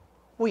look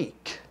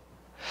weak.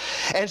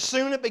 And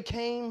soon it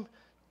became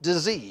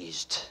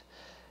diseased.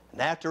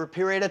 And after a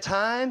period of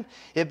time,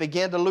 it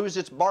began to lose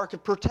its bark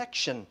of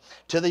protection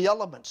to the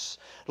elements.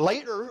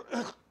 Later,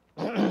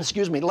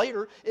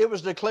 later it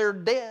was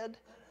declared dead.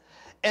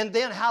 And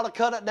then how to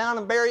cut it down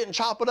and bury it and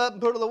chop it up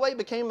and put it away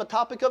became a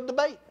topic of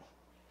debate.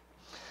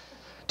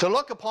 To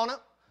look upon it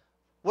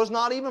was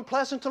not even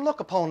pleasant to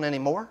look upon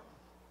anymore.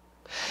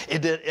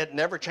 It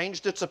never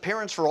changed its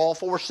appearance for all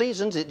 4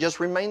 seasons. It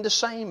just remained the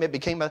same. It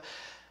became a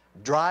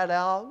dried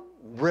out,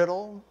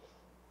 brittle,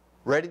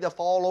 ready to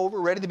fall over,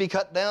 ready to be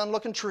cut down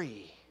looking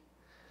tree.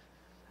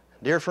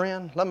 Dear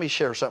friend, let me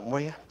share something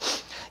with you.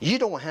 You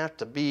don't have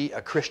to be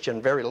a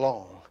Christian very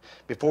long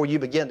before you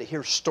begin to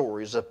hear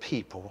stories of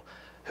people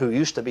who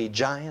used to be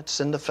giants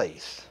in the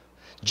faith.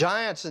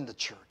 Giants in the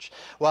church.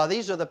 Well,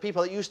 these are the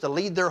people that used to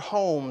lead their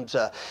homes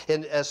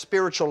as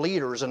spiritual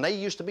leaders, and they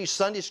used to be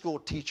Sunday school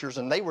teachers,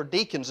 and they were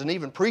deacons and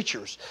even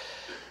preachers.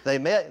 They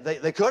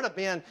could have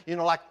been, you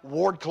know, like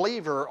Ward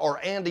Cleaver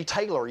or Andy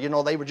Taylor. You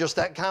know, they were just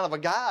that kind of a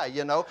guy,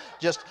 you know,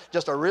 just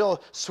a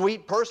real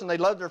sweet person. They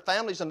loved their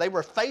families, and they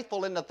were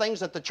faithful in the things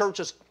that the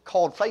church is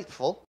called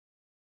faithful.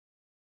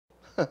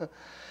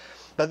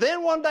 But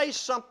then one day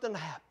something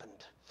happened.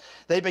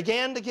 They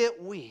began to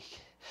get weak.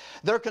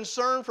 Their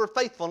concern for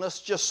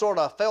faithfulness just sort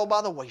of fell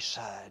by the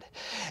wayside.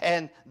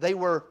 And they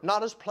were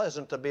not as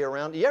pleasant to be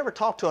around. You ever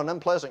talk to an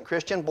unpleasant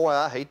Christian? Boy,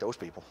 I hate those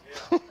people.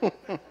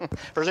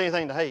 If there's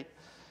anything to hate.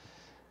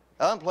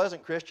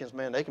 Unpleasant Christians,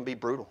 man, they can be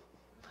brutal.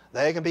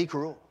 They can be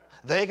cruel.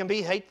 They can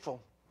be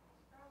hateful.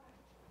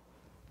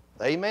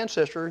 Amen,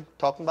 sister.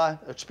 Talking by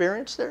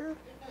experience there?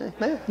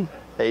 Amen.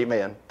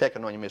 Amen.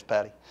 Pecking on you, Miss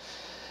Patty.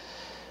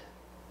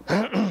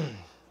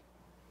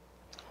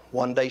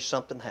 One day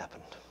something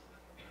happened.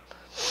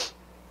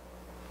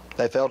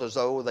 They felt as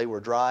though they were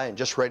dry and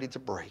just ready to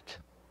break.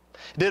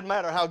 It didn't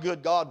matter how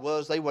good God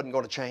was, they wasn't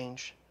going to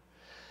change.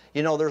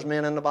 You know, there's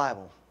men in the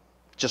Bible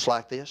just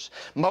like this.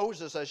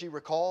 Moses, as you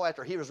recall,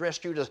 after he was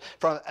rescued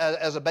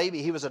as a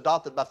baby, he was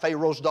adopted by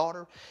Pharaoh's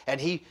daughter, and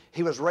he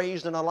was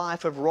raised in a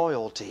life of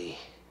royalty.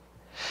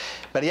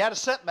 But he had a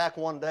setback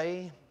one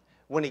day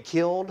when he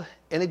killed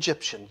an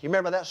Egyptian. You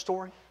remember that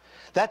story?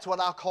 That's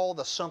what I call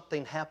the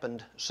something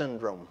happened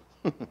syndrome.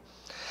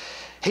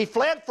 He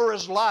fled for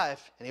his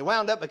life, and he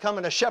wound up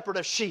becoming a shepherd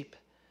of sheep.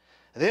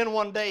 And then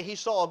one day he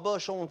saw a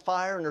bush on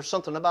fire, and there's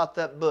something about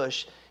that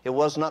bush, it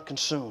was not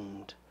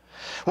consumed.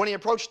 When he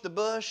approached the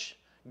bush,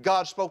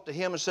 God spoke to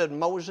him and said,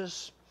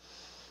 Moses,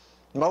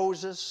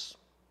 Moses,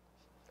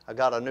 I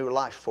got a new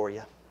life for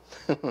you.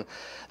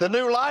 The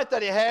new life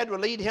that he had would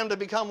lead him to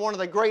become one of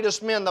the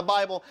greatest men the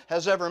Bible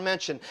has ever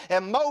mentioned.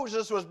 And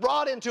Moses was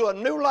brought into a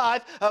new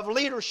life of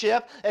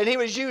leadership, and he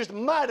was used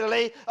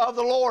mightily of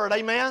the Lord.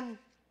 Amen?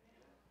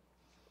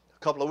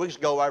 A couple of weeks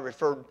ago, I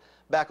referred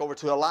back over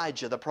to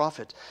Elijah, the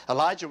prophet.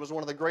 Elijah was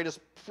one of the greatest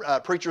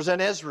preachers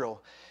in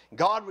Israel.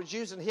 God was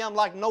using him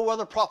like no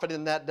other prophet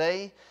in that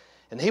day.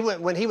 And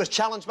when he was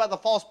challenged by the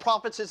false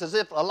prophets, it's as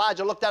if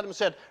Elijah looked at him and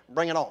said,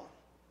 bring it on.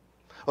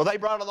 Well, they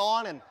brought it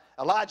on, and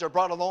Elijah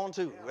brought it on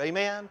too.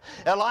 Amen?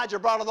 Elijah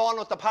brought it on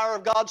with the power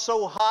of God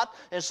so hot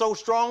and so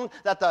strong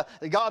that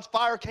God's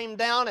fire came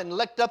down and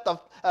licked up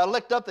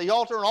the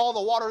altar and all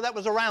the water that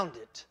was around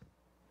it.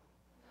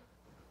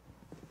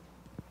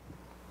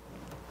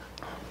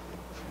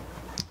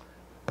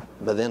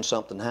 But then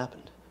something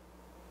happened.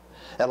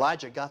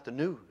 Elijah got the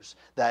news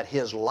that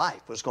his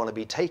life was going to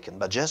be taken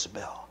by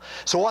Jezebel.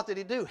 So what did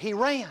he do? He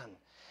ran.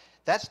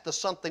 That's the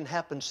something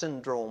happened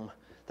syndrome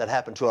that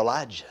happened to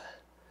Elijah.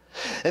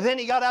 And then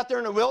he got out there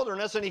in the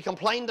wilderness and he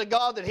complained to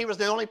God that he was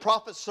the only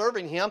prophet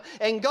serving him.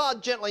 And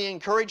God gently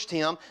encouraged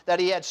him that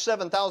he had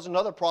 7,000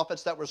 other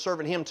prophets that were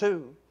serving him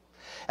too.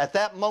 At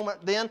that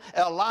moment then,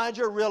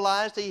 Elijah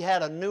realized he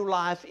had a new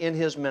life in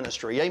his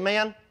ministry.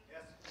 Amen?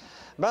 Yes.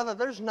 Brother,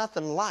 there's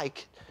nothing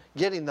like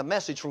getting the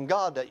message from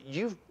God that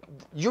you've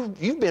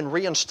been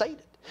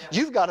reinstated. Yeah.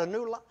 You've got a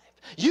new life.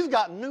 You've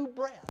got new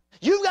breath.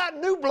 You've got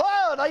new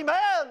blood.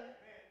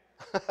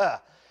 Amen.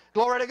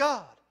 Glory to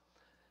God.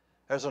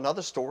 There's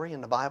another story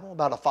in the Bible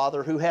about a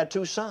father who had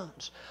two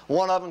sons.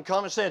 One of them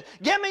come and said,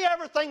 give me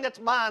everything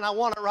that's mine. I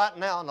want it right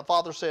now. And the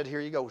father said,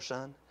 here you go,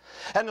 son.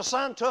 And the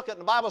son took it,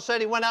 and the Bible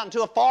said he went out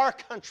into a far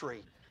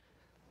country.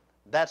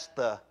 That's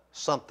the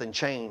something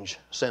change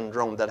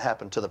syndrome that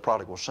happened to the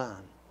prodigal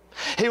son.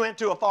 He went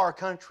to a far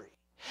country.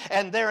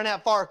 And there in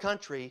that far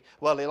country,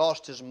 well, he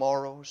lost his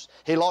morals.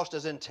 He lost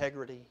his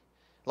integrity.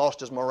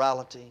 Lost his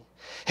morality.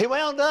 He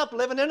wound up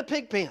living in a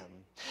pig pen.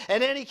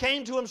 And then he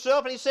came to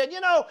himself and he said, you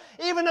know,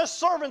 even the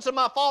servants in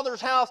my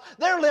father's house,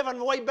 they're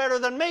living way better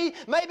than me.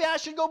 Maybe I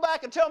should go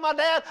back and tell my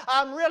dad,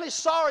 I'm really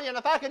sorry, and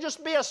if I could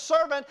just be a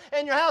servant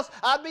in your house,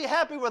 I'd be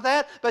happy with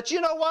that. But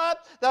you know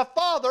what? The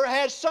father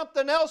had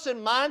something else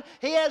in mind.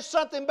 He had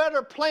something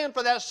better planned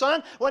for that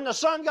son. When the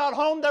son got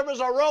home, there was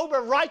a robe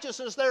of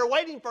righteousness there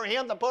waiting for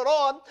him to put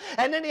on.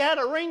 And then he had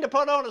a ring to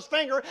put on his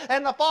finger,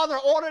 and the father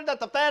ordered that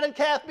the fatted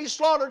calf be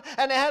slaughtered,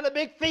 and they had a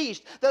big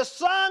feast. The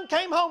son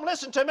came home,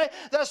 listen to me,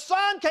 the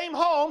son came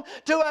home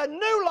to a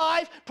new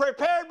life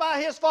prepared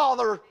by his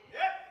father.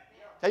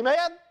 Yep.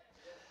 Amen?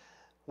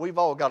 We've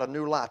all got a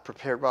new life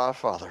prepared by our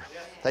Father.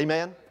 Yep.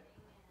 Amen?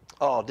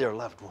 Oh, dear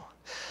loved one.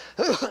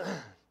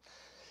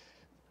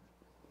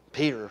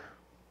 Peter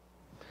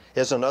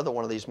is another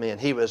one of these men.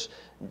 He was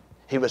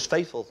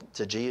faithful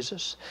to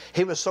Jesus.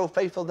 He was so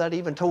faithful that he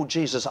even told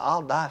Jesus,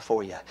 I'll die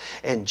for you.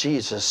 And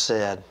Jesus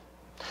said,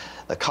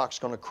 the cock's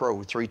going to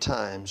crow 3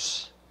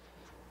 times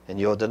and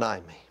you'll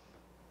deny me.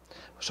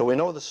 So we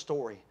know the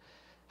story,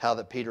 how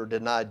that Peter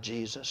denied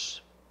Jesus.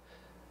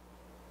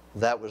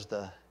 That was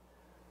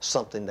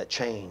something that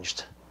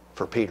changed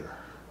for Peter.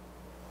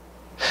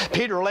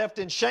 Peter left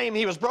in shame.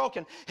 He was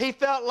broken. He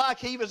felt like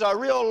he was a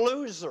real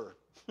loser.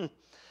 And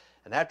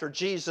after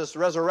Jesus'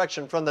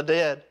 resurrection from the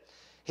dead,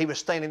 he was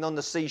standing on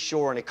the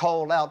seashore and he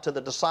called out to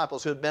the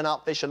disciples who had been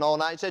out fishing all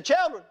night and said,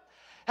 children,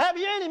 have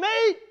you any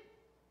meat?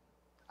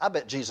 I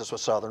bet Jesus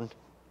was Southern.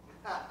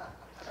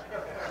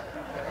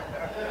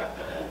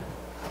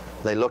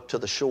 They looked to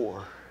the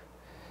shore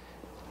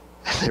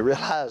and they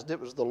realized it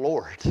was the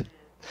Lord.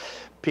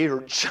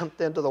 Peter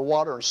jumped into the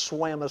water and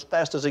swam as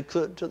fast as he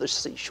could to the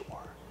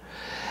seashore.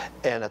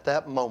 And at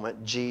that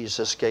moment,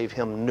 Jesus gave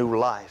him new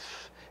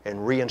life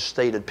and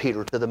reinstated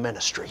Peter to the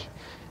ministry.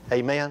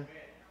 Amen?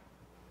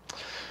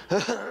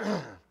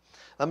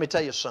 Let me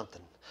tell you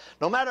something.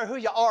 No matter who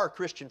you are,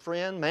 Christian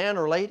friend, man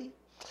or lady,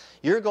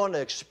 you're going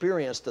to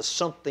experience the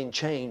something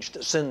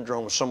changed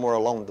syndrome somewhere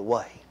along the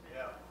way.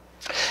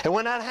 And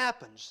when that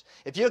happens,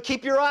 if you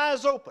keep your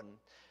eyes open,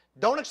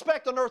 don't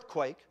expect an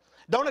earthquake,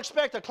 don't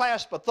expect a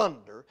clasp of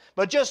thunder,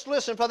 but just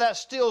listen for that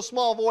still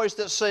small voice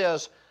that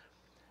says,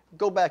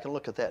 go back and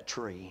look at that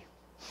tree.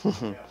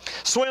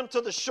 Swim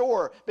to the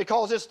shore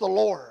because it's the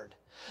Lord.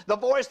 The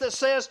voice that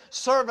says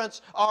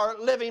servants are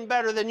living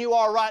better than you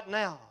are right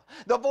now.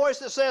 The voice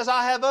that says,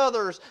 I have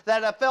others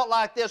that have felt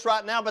like this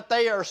right now, but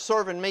they are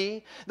serving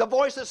me. The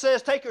voice that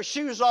says, take your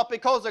shoes off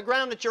because the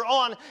ground that you're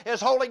on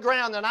is holy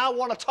ground and I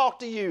want to talk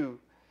to you.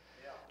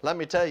 Yeah. Let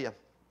me tell you,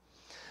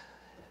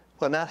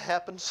 when that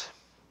happens,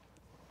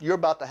 you're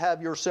about to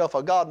have yourself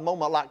a God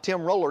moment like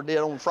Tim Roller did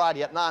on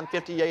Friday at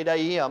 9:58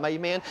 a.m.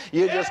 Amen.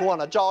 You just want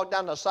to jog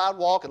down the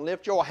sidewalk and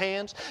lift your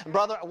hands.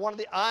 Brother,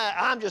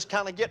 I'm just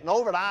kind of getting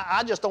over it.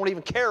 I just don't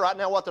even care right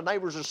now what the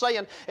neighbors are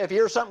saying. If you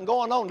hear something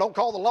going on, don't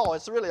call the law.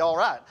 It's really all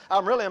right.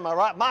 I'm really in my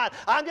right mind.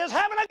 I'm just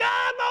having a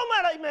God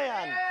moment.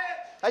 Amen.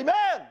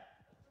 Amen.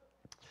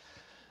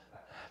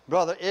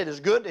 Brother, it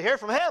is good to hear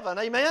from heaven.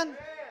 Amen.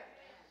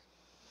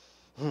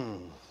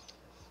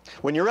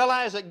 When you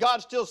realize that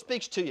God still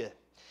speaks to you,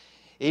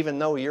 even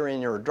though you're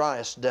in your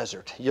driest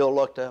desert, you'll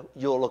look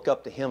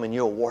up to Him and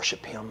you'll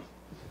worship Him.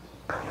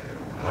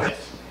 I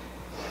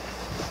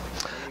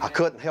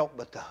couldn't help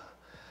but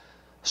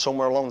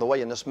somewhere along the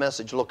way in this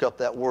message look up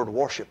that word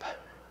worship.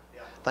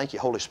 Thank you,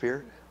 Holy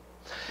Spirit.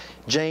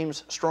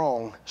 James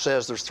Strong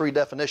says there's 3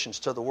 definitions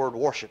to the word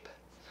worship.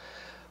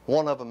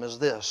 One of them is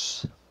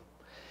this.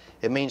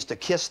 It means to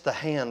kiss the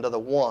hand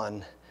of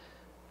one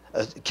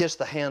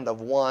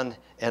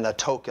in a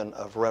token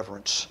of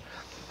reverence.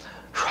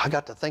 I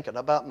got to thinking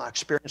about my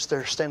experience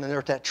there, standing there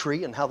at that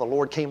tree, and how the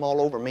Lord came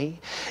all over me.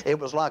 It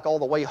was like all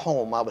the way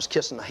home I was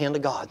kissing the hand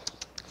of God,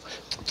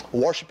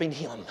 worshiping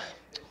Him.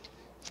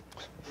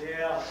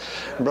 Yeah.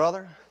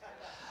 Brother,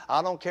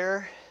 I don't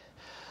care.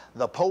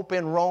 The Pope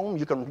in Rome,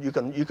 you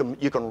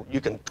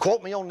can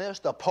quote me on this.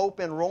 The Pope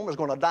in Rome is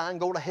going to die and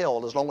go to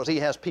hell as long as he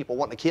has people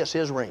wanting to kiss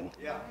his ring.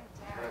 Yeah.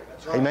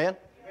 That's right. Amen.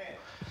 Amen.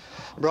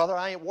 Brother,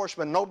 I ain't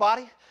worshiping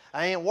nobody.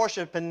 I ain't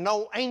worshiping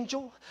no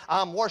angel.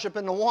 I'm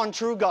worshiping the one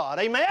true God.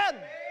 Amen?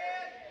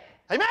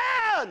 Amen.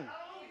 Amen.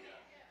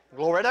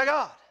 Glory to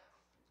God.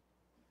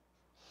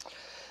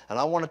 And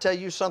I want to tell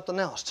you something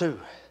else too.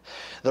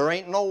 There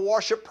ain't no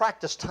worship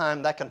practice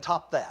time that can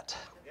top that.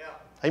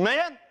 Yeah.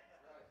 Amen?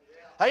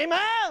 Yeah.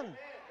 Amen.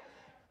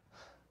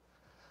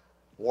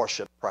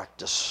 Worship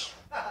practice.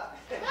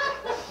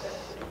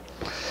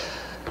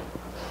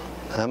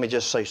 Let me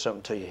just say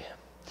something to you.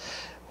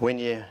 When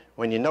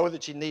you know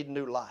that you need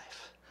new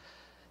life,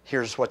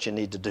 here's what you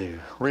need to do.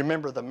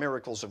 Remember the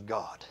miracles of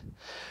God.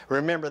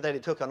 Remember that He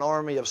took an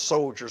army of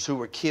soldiers who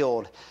were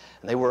killed,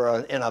 and they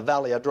were in a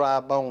valley of dry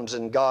bones,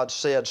 and God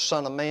said,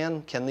 Son of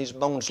man, can these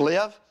bones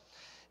live?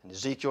 And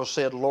Ezekiel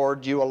said,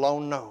 Lord, you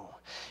alone know.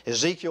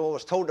 Ezekiel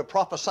was told to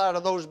prophesy to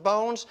those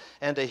bones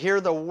and to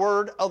hear the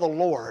word of the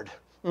Lord.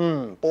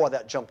 Boy,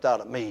 that jumped out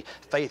at me.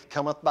 Faith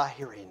cometh by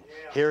hearing,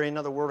 hearing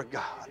of the Word of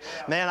God.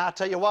 Man, I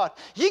tell you what,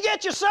 you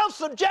get yourself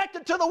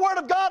subjected to the Word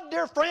of God,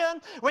 dear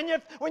friend, when you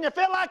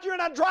feel like you're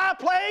in a dry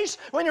place,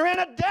 when you're in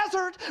a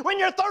desert, when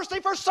you're thirsty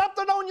for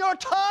something on your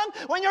tongue,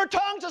 when your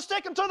tongue's a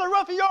sticking to the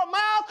roof of your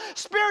mouth,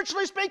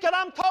 spiritually speaking,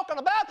 I'm talking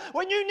about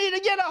when you need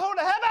to get a hold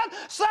of heaven,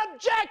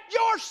 subject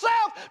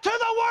yourself to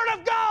the Word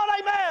of God,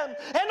 amen.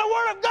 And the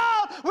Word of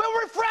God will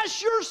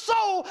refresh your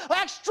soul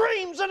like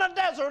streams in a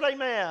desert,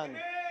 amen.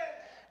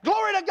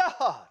 Glory to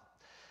God.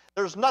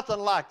 There's nothing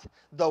like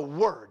the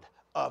Word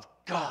of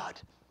God.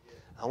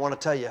 I want to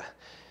tell you,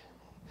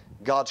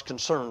 God's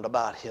concerned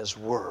about His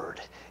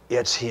Word.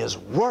 It's His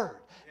Word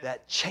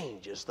that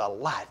changes the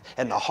life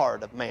and the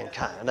heart of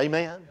mankind.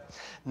 Amen?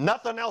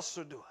 Nothing else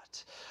will do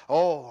it.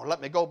 Oh,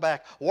 let me go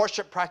back.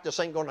 Worship practice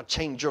ain't going to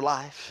change your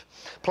life.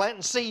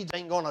 Planting seeds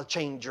ain't going to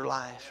change your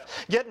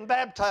life. Getting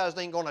baptized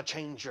ain't going to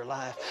change your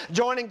life.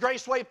 Joining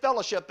Graceway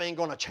Fellowship ain't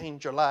going to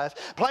change your life.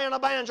 Playing a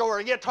banjo or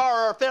a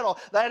guitar or a fiddle,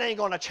 that ain't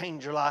going to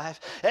change your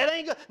life.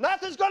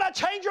 Nothing's going to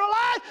change your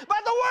life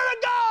but the Word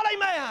of God,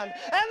 amen.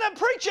 And the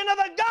preaching of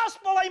the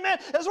gospel, amen,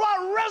 is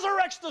what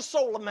resurrects the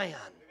soul of man.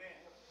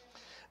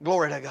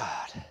 Glory to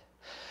God.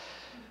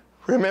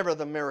 Remember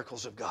the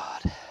miracles of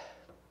God.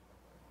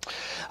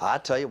 I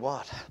tell you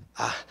what,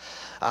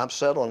 I'm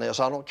set on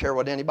this. I don't care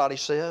what anybody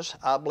says.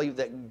 I believe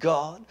that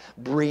God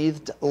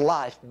breathed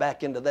life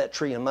back into that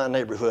tree in my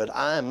neighborhood.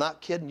 I am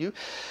not kidding you.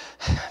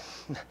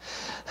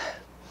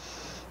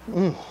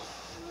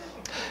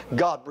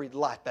 God breathed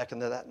life back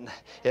into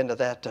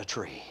that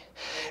tree.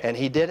 And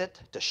He did it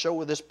to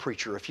show this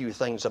preacher a few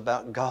things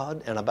about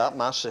God and about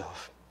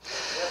myself.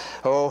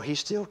 Oh, He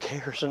still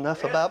cares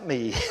enough about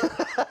me.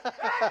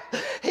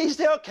 He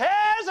still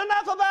cares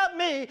enough about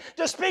me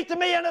to speak to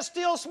me in a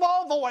still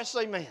small voice.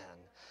 Amen.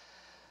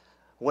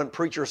 When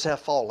preachers have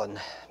fallen,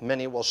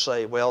 many will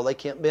say, well, they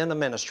can't be in the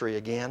ministry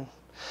again.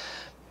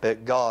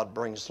 But God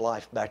brings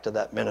life back to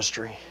that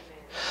ministry.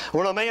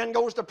 When a man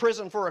goes to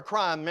prison for a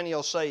crime, many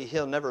will say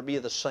he'll never be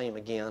the same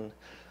again.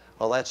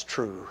 Well, that's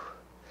true.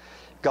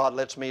 God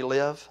lets me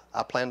live.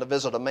 I plan to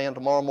visit a man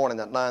tomorrow morning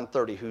at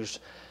 9:30 who's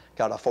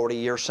got a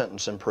 40-year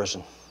sentence in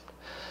prison.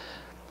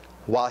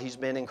 While he's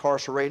been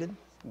incarcerated,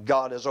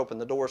 God has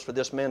opened the doors for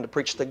this man to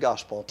preach the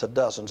gospel to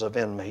dozens of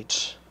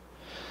inmates.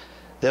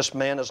 This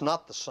man is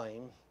not the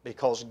same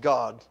because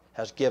God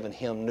has given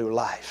him new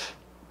life.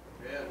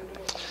 Amen.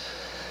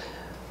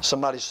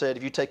 Somebody said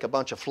if you take a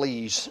bunch of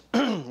fleas,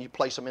 you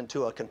place them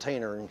into a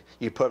container and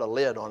you put a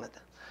lid on it,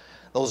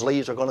 those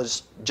leaves are going to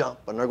just jump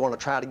and they're going to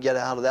try to get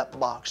out of that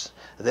box.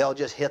 They'll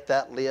just hit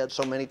that lid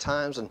so many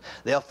times and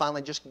they'll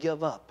finally just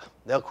give up.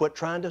 They'll quit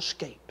trying to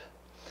escape.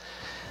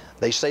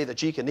 They say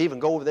that you can even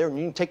go over there and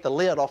you can take the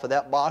lid off of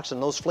that box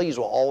and those fleas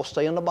will all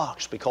stay in the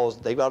box because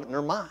they've got it in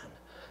their mind.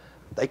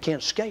 They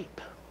can't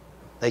escape.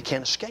 They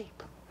can't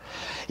escape.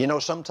 You know,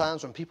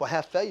 sometimes when people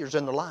have failures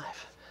in their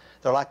life,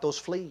 they're like those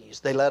fleas.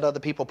 They let other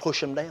people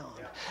push them down.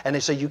 And they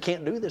say, you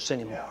can't do this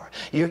anymore.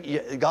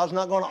 God's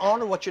not going to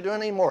honor what you're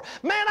doing anymore.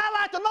 Man,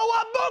 I'd like to know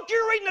what book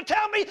you're reading to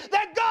tell me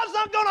that God's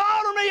not going to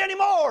honor me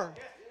anymore.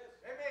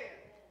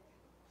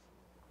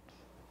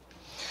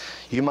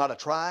 You might have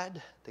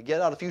tried to get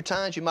out a few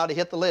times. You might have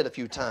hit the lid a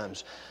few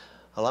times.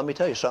 Well, let me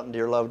tell you something,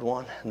 dear loved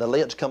one. The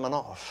lid's coming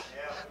off.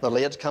 The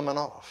lid's coming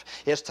off.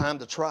 It's time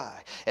to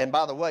try. And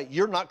by the way,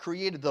 you're not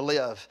created to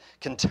live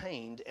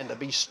contained and to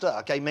be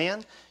stuck.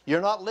 Amen?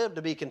 You're not lived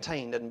to be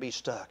contained and be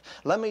stuck.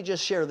 Let me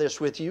just share this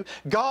with you.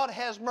 God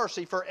has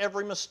mercy for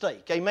every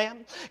mistake.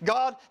 Amen?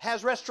 God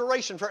has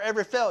restoration for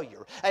every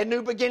failure. A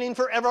new beginning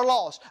for every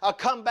loss. A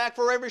comeback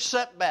for every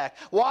setback.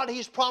 What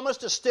He's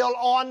promised is still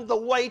on the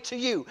way to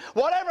you.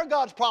 Whatever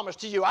God's promised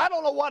to you, I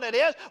don't know what it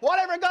is.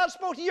 Whatever God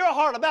spoke to your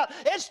heart about,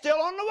 it's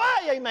still on the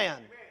way. Amen?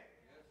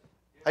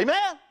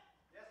 Amen?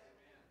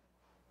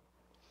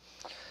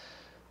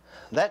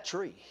 That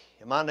tree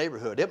in my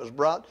neighborhood, it was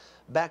brought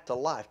back to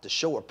life to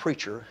show a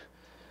preacher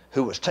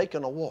who was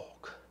taking a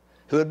walk,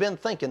 who had been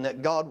thinking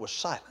that God was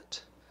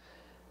silent,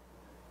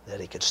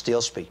 that He could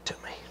still speak to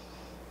me.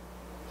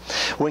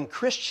 When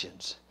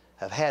Christians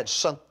have had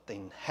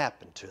something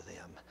happen to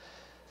them,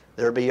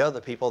 there'll be other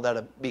people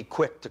that'll be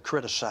quick to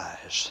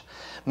criticize.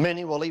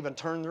 Many will even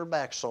turn their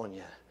backs on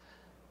you.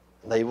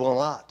 They will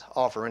not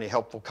offer any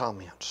helpful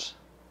comments.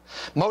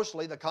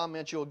 Mostly the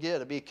comments you'll get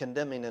will be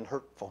condemning and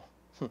hurtful.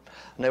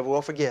 Never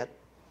will forget.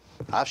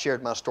 I've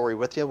shared my story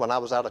with you when I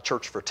was out of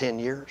church for 10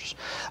 years.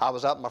 I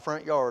was out in my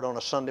front yard on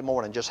a Sunday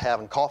morning just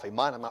having coffee,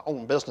 minding my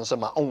own business in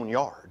my own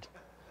yard.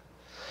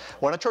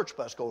 When a church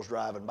bus goes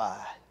driving by,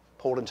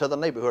 pulled into the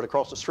neighborhood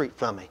across the street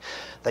from me,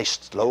 they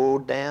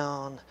slowed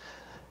down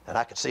and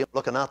I could see them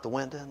looking out the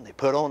window and they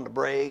put on the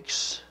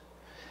brakes.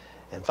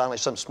 And finally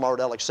some smart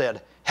aleck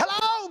said,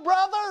 "Hello,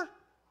 brother."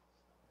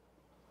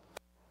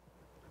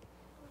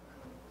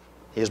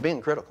 He was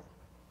being critical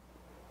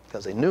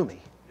because they knew me.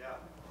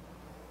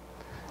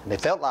 And they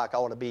felt like I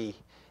ought to be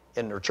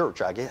in their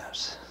church, I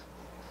guess.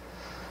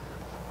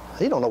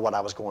 They don't know what I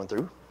was going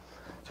through.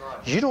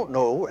 You don't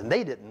know, and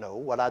they didn't know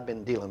what I'd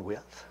been dealing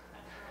with.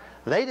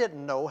 They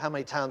didn't know how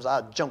many times I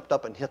jumped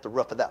up and hit the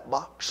roof of that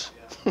box.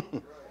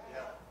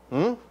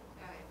 They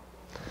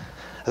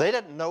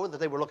didn't know that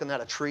they were looking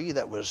at a tree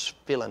that was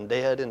feeling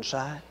dead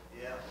inside.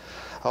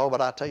 Oh, but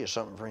I tell you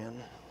something,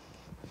 friend.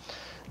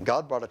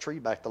 God brought a tree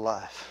back to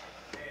life.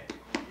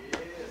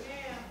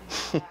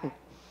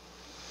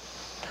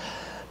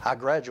 I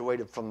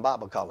graduated from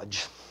Bible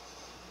college.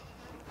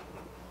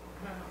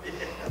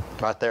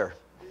 Right there.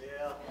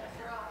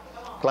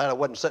 Glad I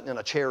wasn't sitting in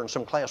a chair in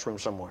some classroom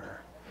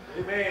somewhere.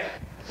 Amen.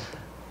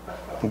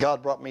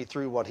 God brought me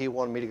through what He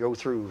wanted me to go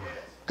through.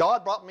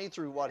 God brought me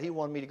through what He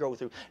wanted me to go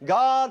through.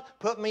 God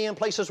put me in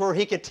places where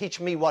He could teach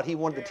me what He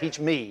wanted to teach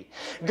me.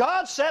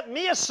 God set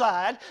me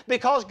aside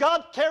because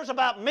God cares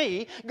about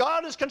me.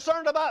 God is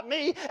concerned about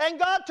me. And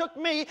God took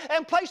me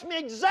and placed me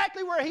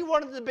exactly where He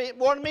wanted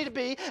me to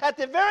be at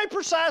the very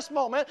precise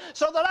moment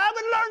so that I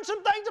would learn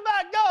some things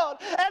about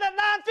God. And at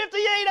 9:58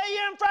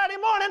 a.m. Friday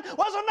morning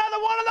was another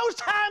one of those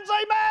times.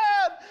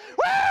 Amen.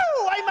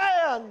 Woo!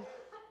 Amen.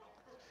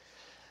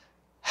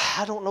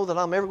 I don't know that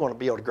I'm ever going to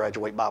be able to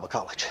graduate Bible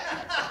college.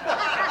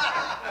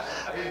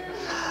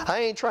 I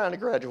ain't trying to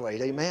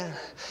graduate, amen,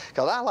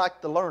 because I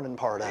like the learning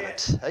part of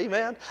it,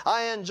 amen.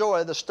 I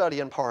enjoy the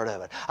studying part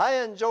of it. I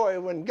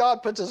enjoy when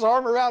God puts His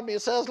arm around me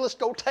and says, "Let's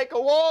go take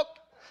a walk."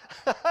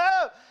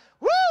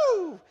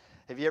 Woo!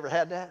 Have you ever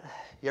had that?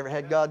 You ever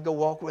had God go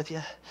walk with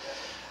you?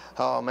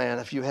 Oh, man,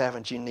 if you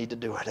haven't, you need to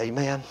do it,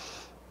 amen.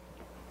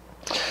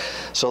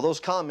 So those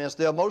comments,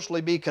 they'll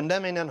mostly be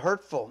condemning and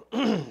hurtful.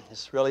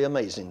 It's really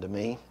amazing to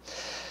me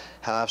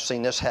how I've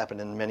seen this happen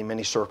in many,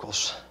 many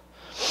circles.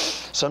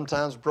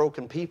 Sometimes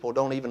broken people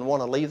don't even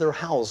want to leave their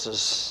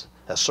houses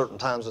at certain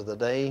times of the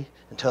day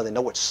until they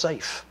know it's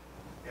safe.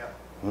 Yeah.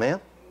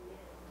 Amen?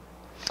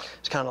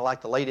 It's kind of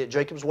like the lady at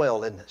Jacob's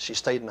Well, isn't it? She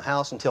stayed in the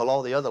house until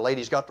all the other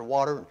ladies got their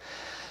water. And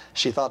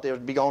she thought they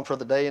would be gone for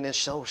the day, and then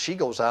she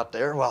goes out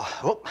there. Well,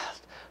 whoop,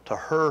 to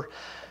her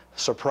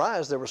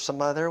surprise, there was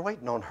somebody there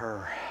waiting on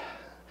her.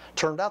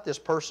 Turned out this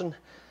person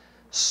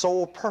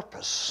sole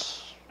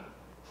purpose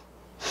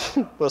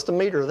was to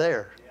meet her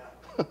there.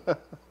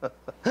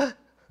 Yeah.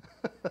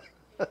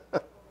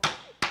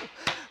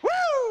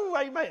 Woo!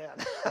 Amen.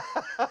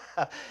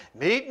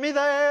 Meet me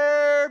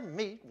there,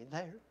 meet me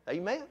there.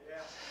 Amen.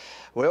 Yeah.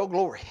 Well,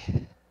 glory.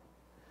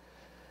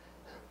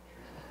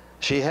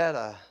 She had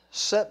a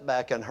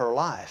setback in her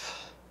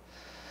life.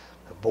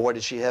 But boy,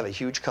 did she have a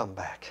huge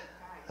comeback.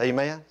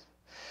 Amen.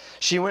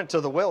 She went to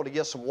the well to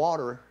get some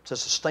water to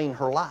sustain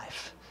her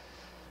life.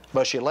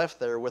 But she left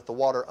there with the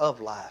water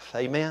of life.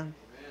 Amen?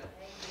 Amen.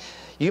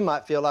 You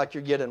might feel like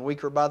you're getting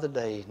weaker by the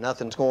day.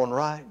 Nothing's going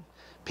right.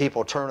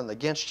 People turning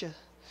against you.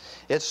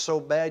 It's so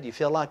bad you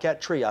feel like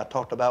that tree I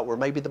talked about where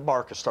maybe the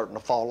bark is starting to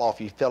fall off.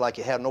 You feel like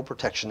you have no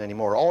protection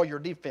anymore. All your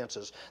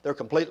defenses, they're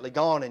completely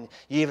gone, and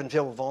you even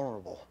feel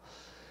vulnerable.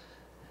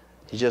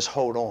 You just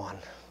hold on.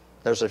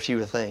 There's a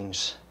few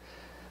things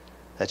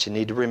that you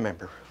need to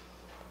remember.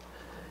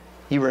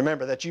 You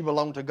remember that you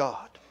belong to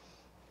God.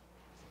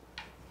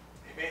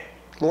 Amen.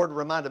 Lord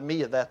reminded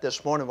me of that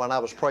this morning when I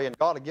was praying,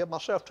 God, I give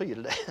myself to you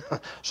today.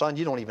 Son,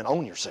 you don't even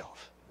own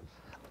yourself.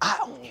 I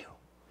own you.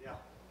 Yeah.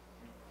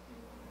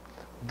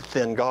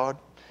 Then God,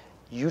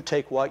 you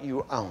take what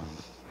you own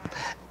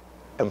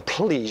and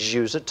please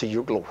use it to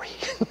your glory.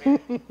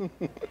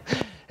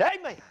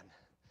 Amen.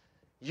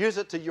 Use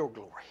it to your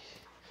glory.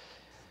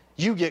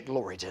 You get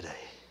glory today.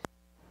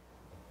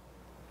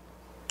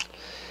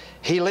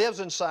 He lives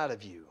inside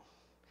of you.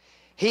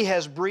 He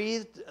has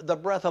breathed the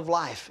breath of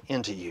life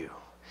into you.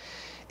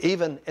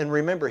 And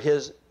remember,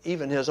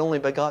 even his only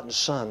begotten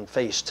Son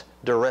faced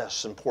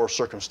duress and poor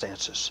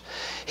circumstances.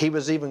 He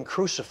was even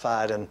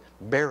crucified and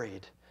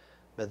buried.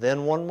 But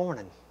then one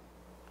morning,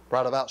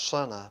 right about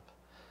sunup,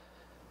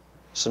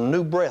 some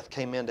new breath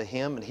came into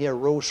him and he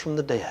arose from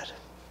the dead.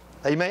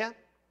 Amen?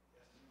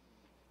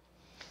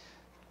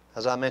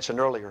 As I mentioned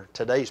earlier,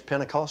 today's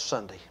Pentecost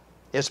Sunday.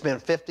 It's been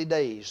 50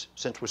 days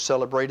since we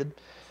celebrated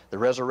the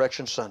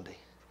Resurrection Sunday.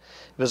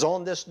 It was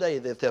on this day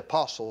that the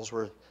apostles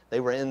were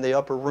in the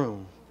upper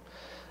room.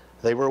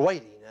 They were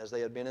waiting, as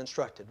they had been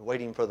instructed,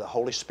 waiting for the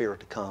Holy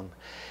Spirit to come.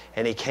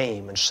 And He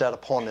came and sat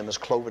upon them as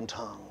cloven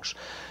tongues.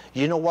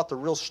 You know what the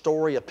real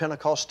story of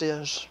Pentecost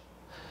is?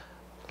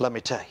 Let me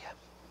tell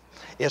you.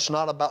 It's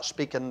not about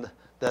speaking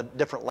the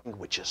different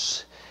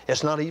languages.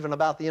 It's not even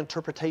about the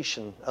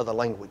interpretation of the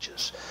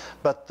languages.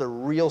 But the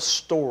real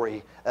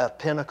story of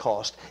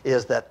Pentecost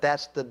is that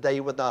that's the day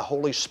when the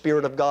Holy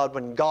Spirit of God,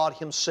 when God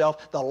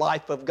Himself, the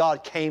life of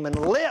God, came and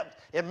lived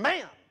in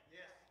man.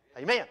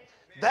 Yes. Amen.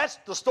 That's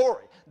the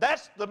story.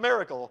 That's the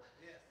miracle.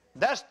 Yes.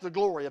 That's the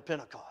glory of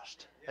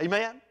Pentecost. Yes.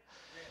 Amen.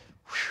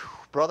 Whew.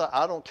 Brother,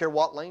 I don't care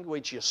what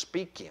language you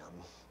speak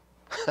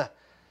in,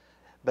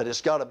 but it's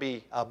got to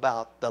be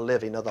about the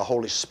living of the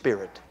Holy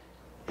Spirit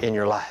in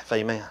your life.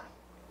 Amen.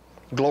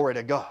 Glory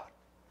to God.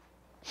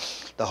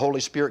 The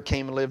Holy Spirit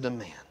came and lived in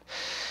man.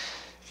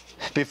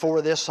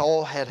 Before this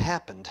all had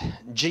happened,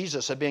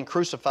 Jesus had been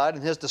crucified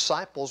and His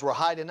disciples were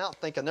hiding out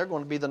thinking they're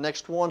going to be the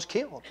next ones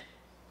killed.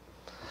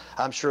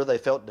 I'm sure they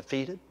felt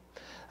defeated.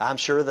 I'm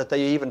sure that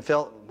they even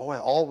felt, boy,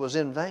 all was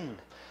in vain.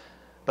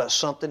 But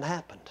something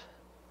happened.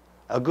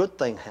 A good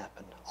thing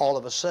happened. All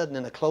of a sudden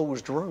in a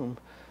closed room,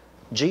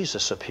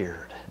 Jesus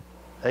appeared.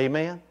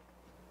 Amen.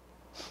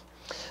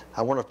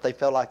 I wonder if they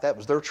felt like that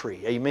was their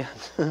tree. Amen.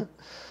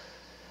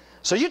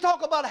 So you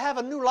talk about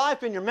having new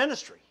life in your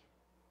ministry.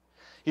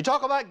 You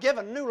talk about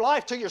giving new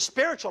life to your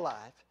spiritual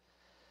life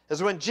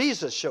is when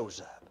Jesus shows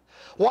up.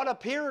 What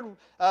appeared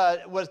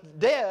was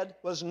dead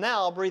was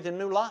now breathing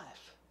new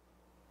life.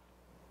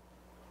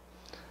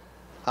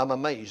 I'm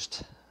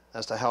amazed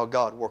as to how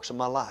God works in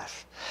my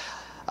life.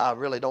 I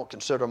really don't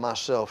consider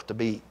myself to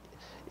be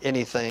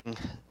anything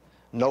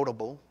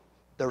notable.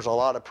 There's a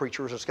lot of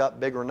preachers that's got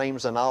bigger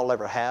names than I'll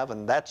ever have,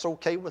 and that's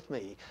okay with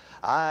me.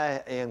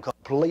 I am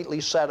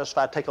completely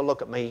satisfied. Take a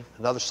look at me.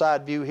 Another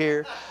side view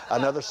here,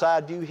 another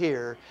side view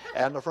here,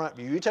 and the front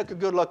view. You take a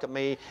good look at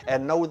me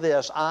and know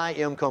this. I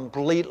am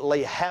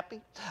completely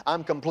happy.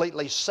 I'm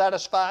completely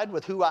satisfied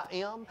with who I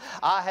am.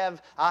 I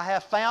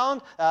have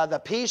found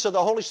the peace of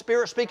the Holy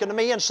Spirit speaking to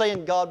me and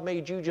saying, God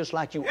made you just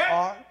like you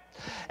are.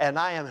 And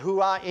I am who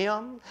I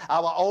am. I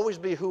will always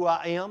be who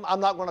I am.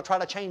 I'm not going to try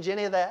to change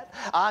any of that.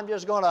 I'm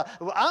going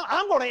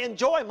to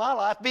enjoy my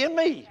life being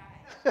me.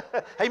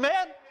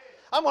 Amen?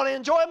 I'm going to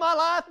enjoy my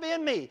life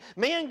being me.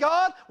 Me and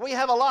God, we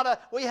have a lot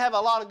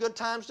of good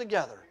times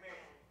together.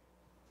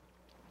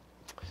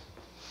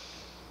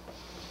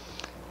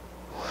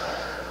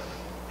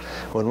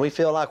 When we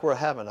feel like we're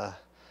having a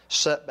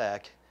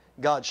setback,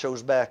 God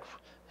shows back.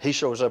 He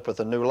shows up with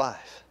a new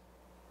life.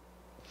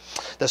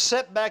 The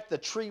setback the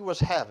tree was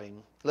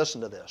having,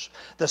 listen to this,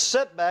 the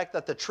setback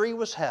that the tree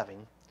was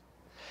having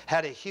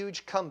had a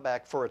huge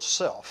comeback for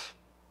itself,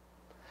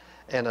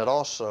 and it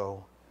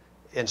also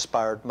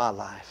inspired my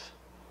life.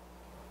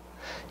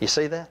 You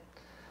see that?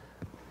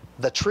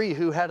 The tree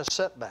who had a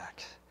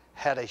setback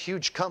had a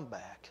huge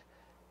comeback,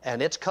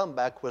 and its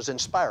comeback was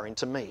inspiring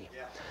to me.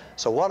 Yeah.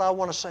 So what I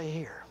want to say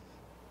here,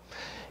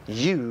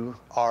 you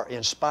are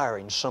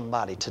inspiring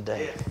somebody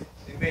today.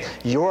 Yes.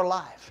 Your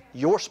life,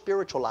 your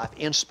spiritual life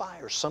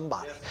inspires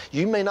somebody. Yes.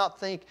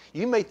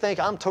 You may think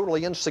I'm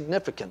totally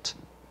insignificant,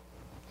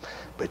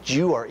 but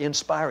you are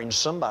inspiring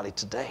somebody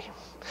today.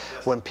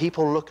 Yes. When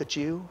people look at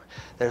you,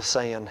 they're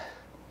saying,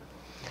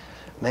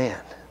 man,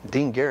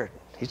 Dean Garrett,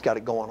 he's got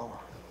it going on.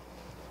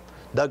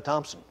 Doug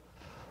Thompson,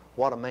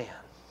 what a man.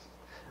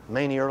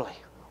 Manny Early,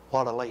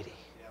 what a lady.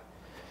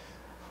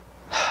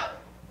 Yeah.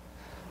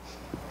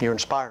 You're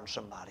inspiring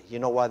somebody. You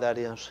know why that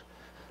is?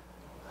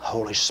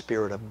 Holy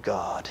Spirit of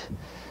God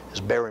is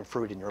bearing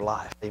fruit in your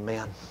life.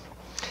 Amen.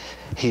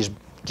 He's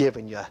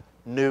giving you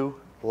new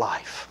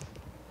life.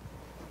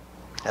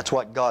 That's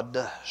what God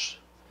does.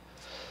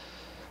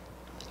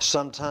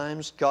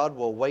 Sometimes God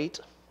will wait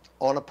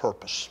on a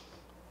purpose.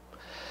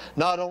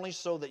 Not only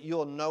so that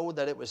you'll know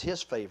that it was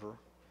His favor,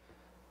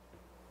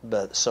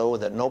 but so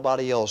that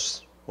nobody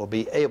else will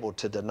be able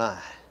to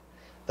deny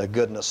the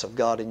goodness of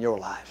God in your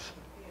life.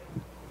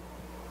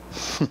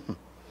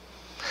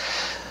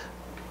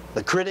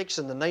 The critics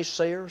and the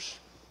naysayers,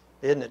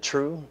 isn't it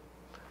true?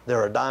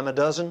 They're a dime a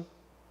dozen.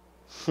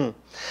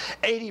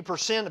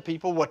 80% of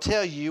people will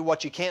tell you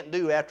what you can't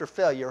do after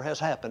failure has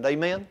happened.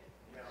 Amen?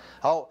 Yeah.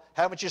 Oh,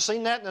 haven't you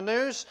seen that in the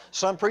news?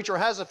 Some preacher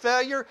has a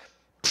failure,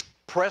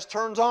 press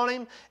turns on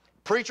him,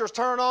 preachers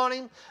turn on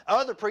him.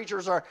 Other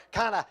preachers are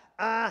kind of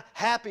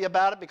happy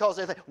about it because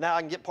they think, now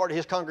I can get part of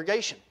his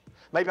congregation.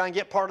 Maybe I can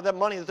get part of that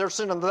money that they're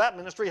sending to that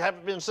ministry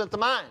haven't been sent to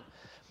mine.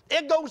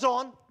 It goes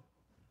on.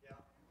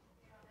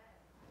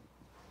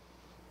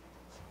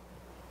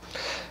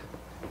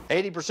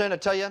 80% will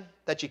tell you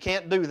that you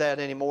can't do that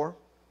anymore.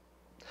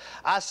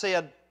 I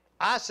said,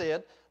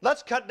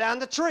 let's cut down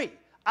the tree.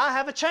 I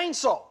have a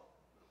chainsaw.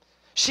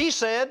 She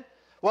said,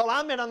 well,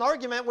 I'm in an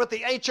argument with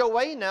the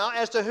HOA now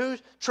as to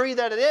whose tree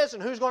that it is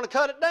and who's going to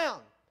cut it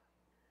down.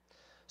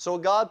 So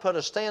God put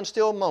a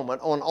standstill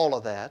moment on all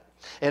of that,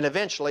 and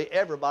eventually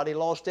everybody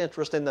lost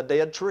interest in the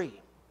dead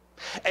tree.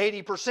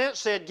 80%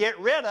 said, get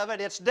rid of it,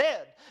 it's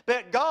dead.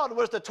 But God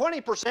was the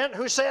 20%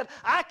 who said,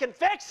 I can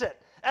fix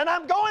it. And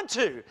I'm going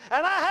to.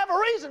 And I have a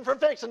reason for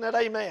fixing it.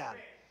 Amen.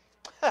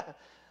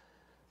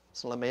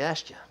 So let me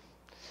ask you,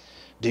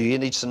 do you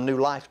need some new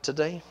life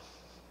today?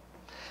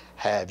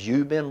 Have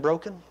you been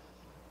broken?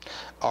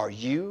 Are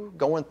you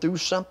going through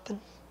something?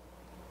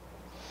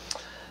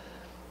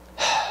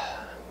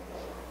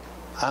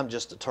 I'm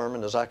just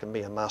determined as I can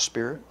be in my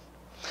spirit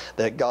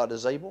that God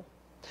is able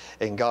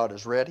and God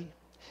is ready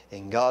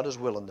and God is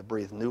willing to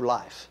breathe new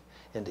life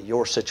into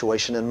your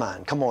situation and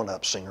mine. Come on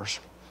up,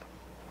 singers.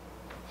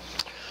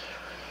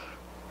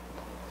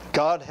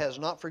 God has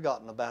not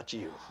forgotten about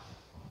you.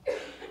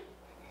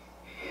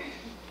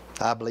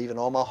 I believe in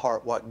all my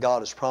heart what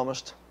God has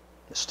promised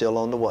is still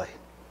on the way.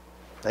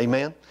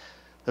 Amen?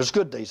 There's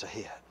good days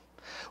ahead.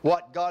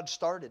 What God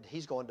started,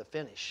 He's going to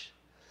finish.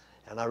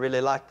 And I really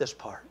like this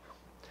part.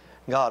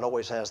 God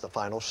always has the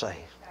final say.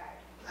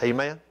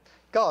 Amen?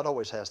 God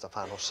always has the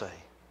final say.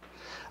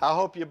 I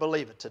hope you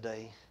believe it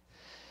today.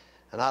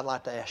 And I'd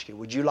like to ask you,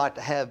 would you like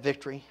to have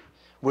victory?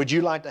 Would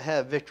you like to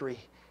have victory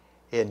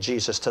in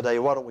Jesus today?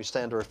 Why don't we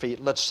stand to our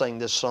feet? Let's sing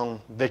this song,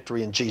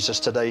 Victory in Jesus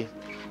Today.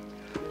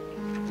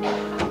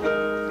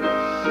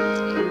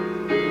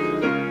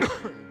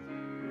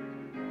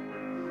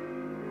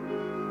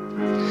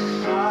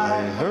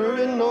 I heard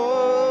an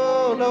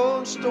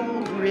old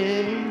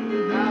story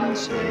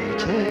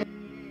say,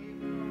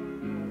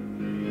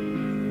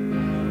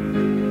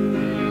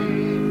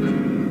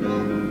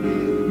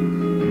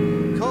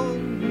 cold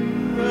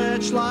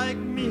like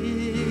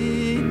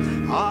me,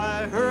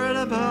 I heard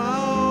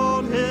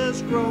about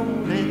His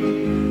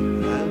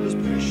groaning and His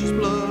precious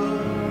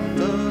blood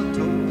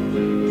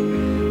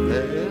atonement.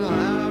 Then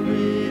I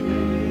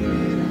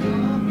remained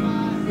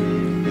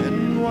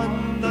and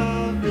won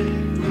the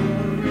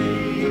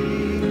victory.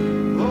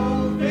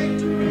 Oh,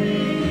 victory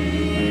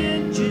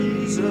in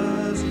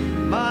Jesus,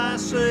 my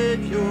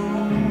Savior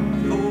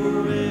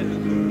forever.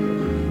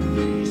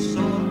 He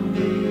sought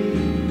me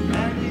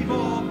and He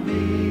bought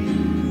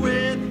me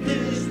with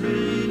His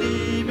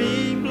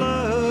redeeming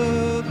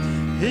blood.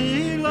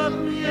 He loved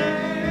me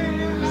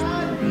as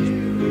I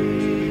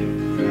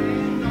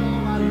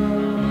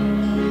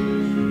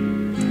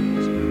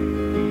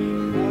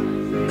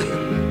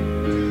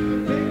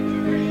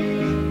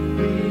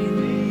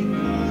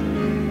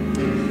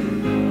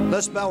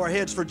Let's bow our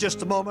heads for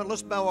just a moment.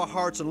 Let's bow our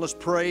hearts and let's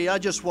pray. I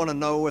just want to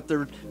know if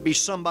there be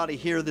somebody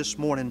here this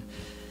morning.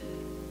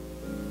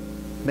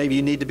 Maybe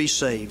you need to be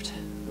saved.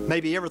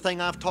 Maybe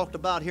everything I've talked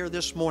about here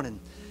this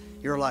morning,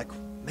 you're like,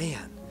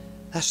 man,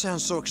 that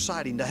sounds so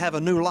exciting to have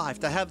a new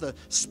life, to have the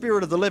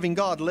Spirit of the living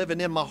God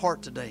living in my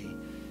heart today.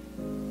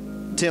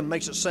 Tim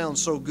makes it sound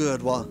so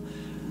good. Well,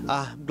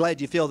 I'm glad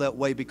you feel that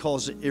way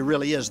because it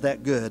really is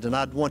that good, and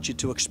I'd want you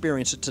to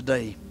experience it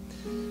today.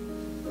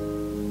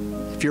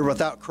 If you're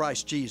without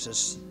Christ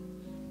Jesus,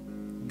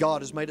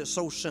 God has made it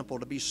so simple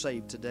to be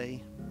saved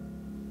today.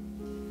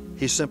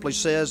 He simply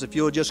says, if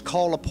you'll just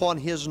call upon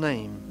His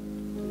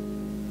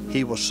name,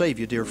 He will save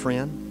you, dear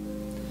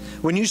friend.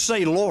 When you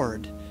say,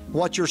 Lord,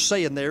 what you're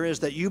saying there is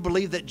that you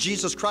believe that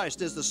Jesus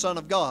Christ is the Son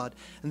of God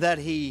and that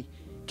He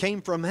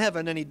came from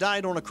heaven and He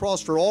died on a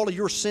cross for all of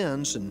your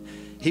sins and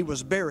He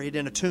was buried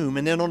in a tomb.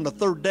 And then on the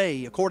third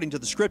day, according to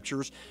the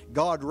Scriptures,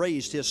 God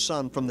raised His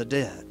Son from the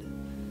dead.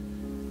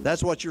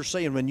 That's what you're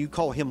saying when you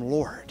call Him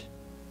Lord.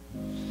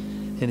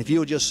 And if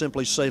you'll just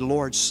simply say,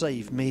 Lord,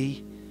 save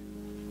me,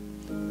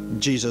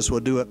 Jesus will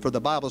do it. For the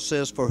Bible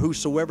says, for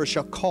whosoever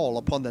shall call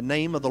upon the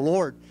name of the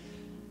Lord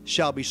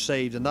shall be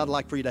saved. And I'd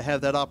like for you to have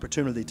that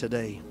opportunity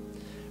today.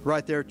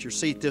 Right there at your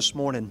seat this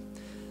morning.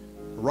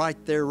 Right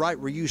there, right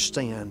where you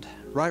stand.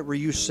 Right where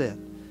you sit.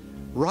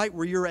 right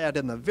where you're at,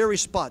 in the very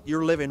spot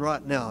you're living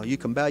right now, you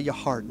can bow your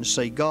heart and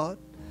say, God,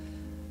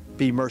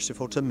 be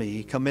merciful to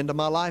me. Come into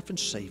my life and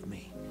save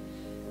me.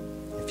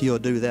 If you'll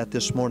do that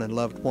this morning,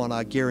 loved one,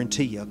 I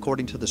guarantee you,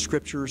 according to the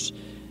Scriptures,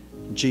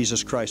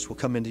 Jesus Christ will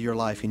come into your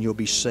life and you'll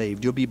be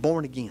saved. You'll be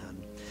born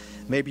again.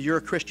 Maybe you're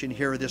a Christian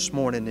here this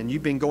morning and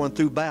you've been going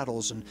through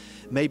battles, and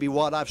maybe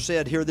what I've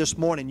said here this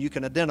morning you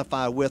can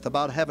identify with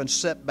about having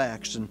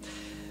setbacks, and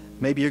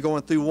maybe you're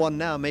going through one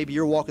now. Maybe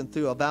you're walking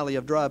through a valley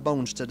of dry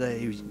bones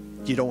today.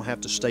 You don't have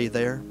to stay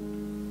there.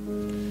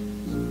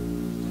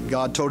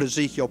 God told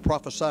Ezekiel,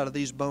 prophesy to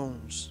these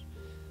bones.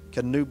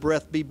 Can new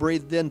breath be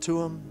breathed into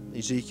them?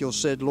 Ezekiel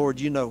said,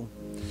 Lord, you know.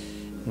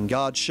 And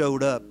God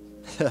showed up.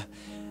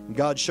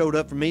 God showed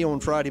up for me on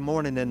Friday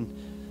morning,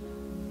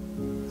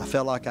 and I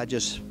felt like I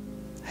just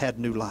had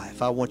new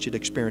life. I want you to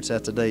experience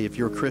that today. If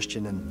you're a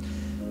Christian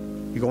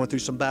and you're going through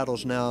some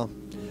battles now,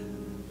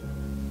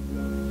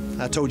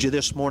 I told you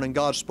this morning,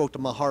 God spoke to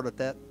my heart at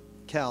that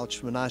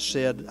couch when I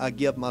said, I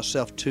give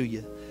myself to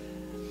you.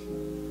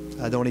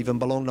 I don't even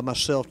belong to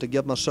myself to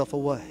give myself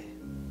away.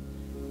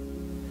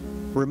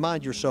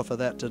 Remind yourself of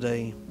that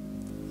today.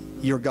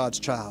 You're God's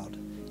child.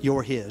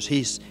 You're His.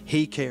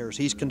 He cares.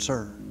 He's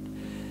concerned.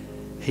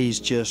 He's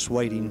just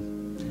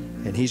waiting,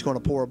 and He's going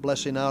to pour a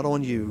blessing out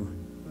on you.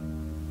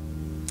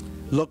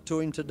 Look to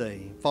Him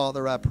today.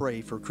 Father, I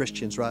pray for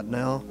Christians right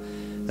now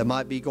that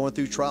might be going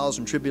through trials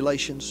and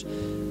tribulations.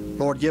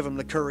 Lord, give them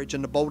the courage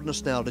and the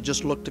boldness now to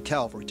just look to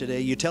Calvary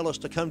today. You tell us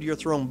to come to your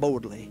throne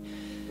boldly.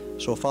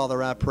 So,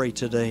 Father, I pray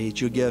today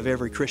that you give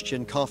every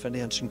Christian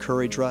confidence and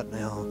courage right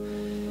now.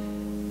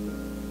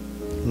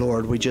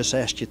 Lord, we just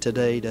ask you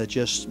today to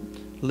just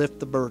lift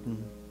the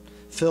burden.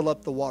 Fill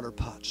up the water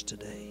pots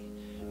today.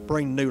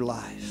 Bring new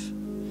life.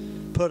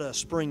 Put a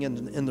spring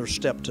in their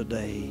step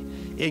today.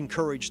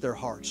 Encourage their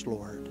hearts,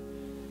 Lord.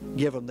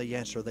 Give them the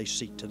answer they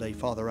seek today.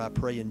 Father, I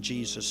pray in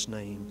Jesus'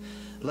 name.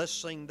 Let's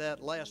sing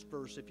that last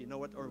verse if you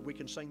know it, or we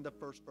can sing the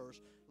first verse.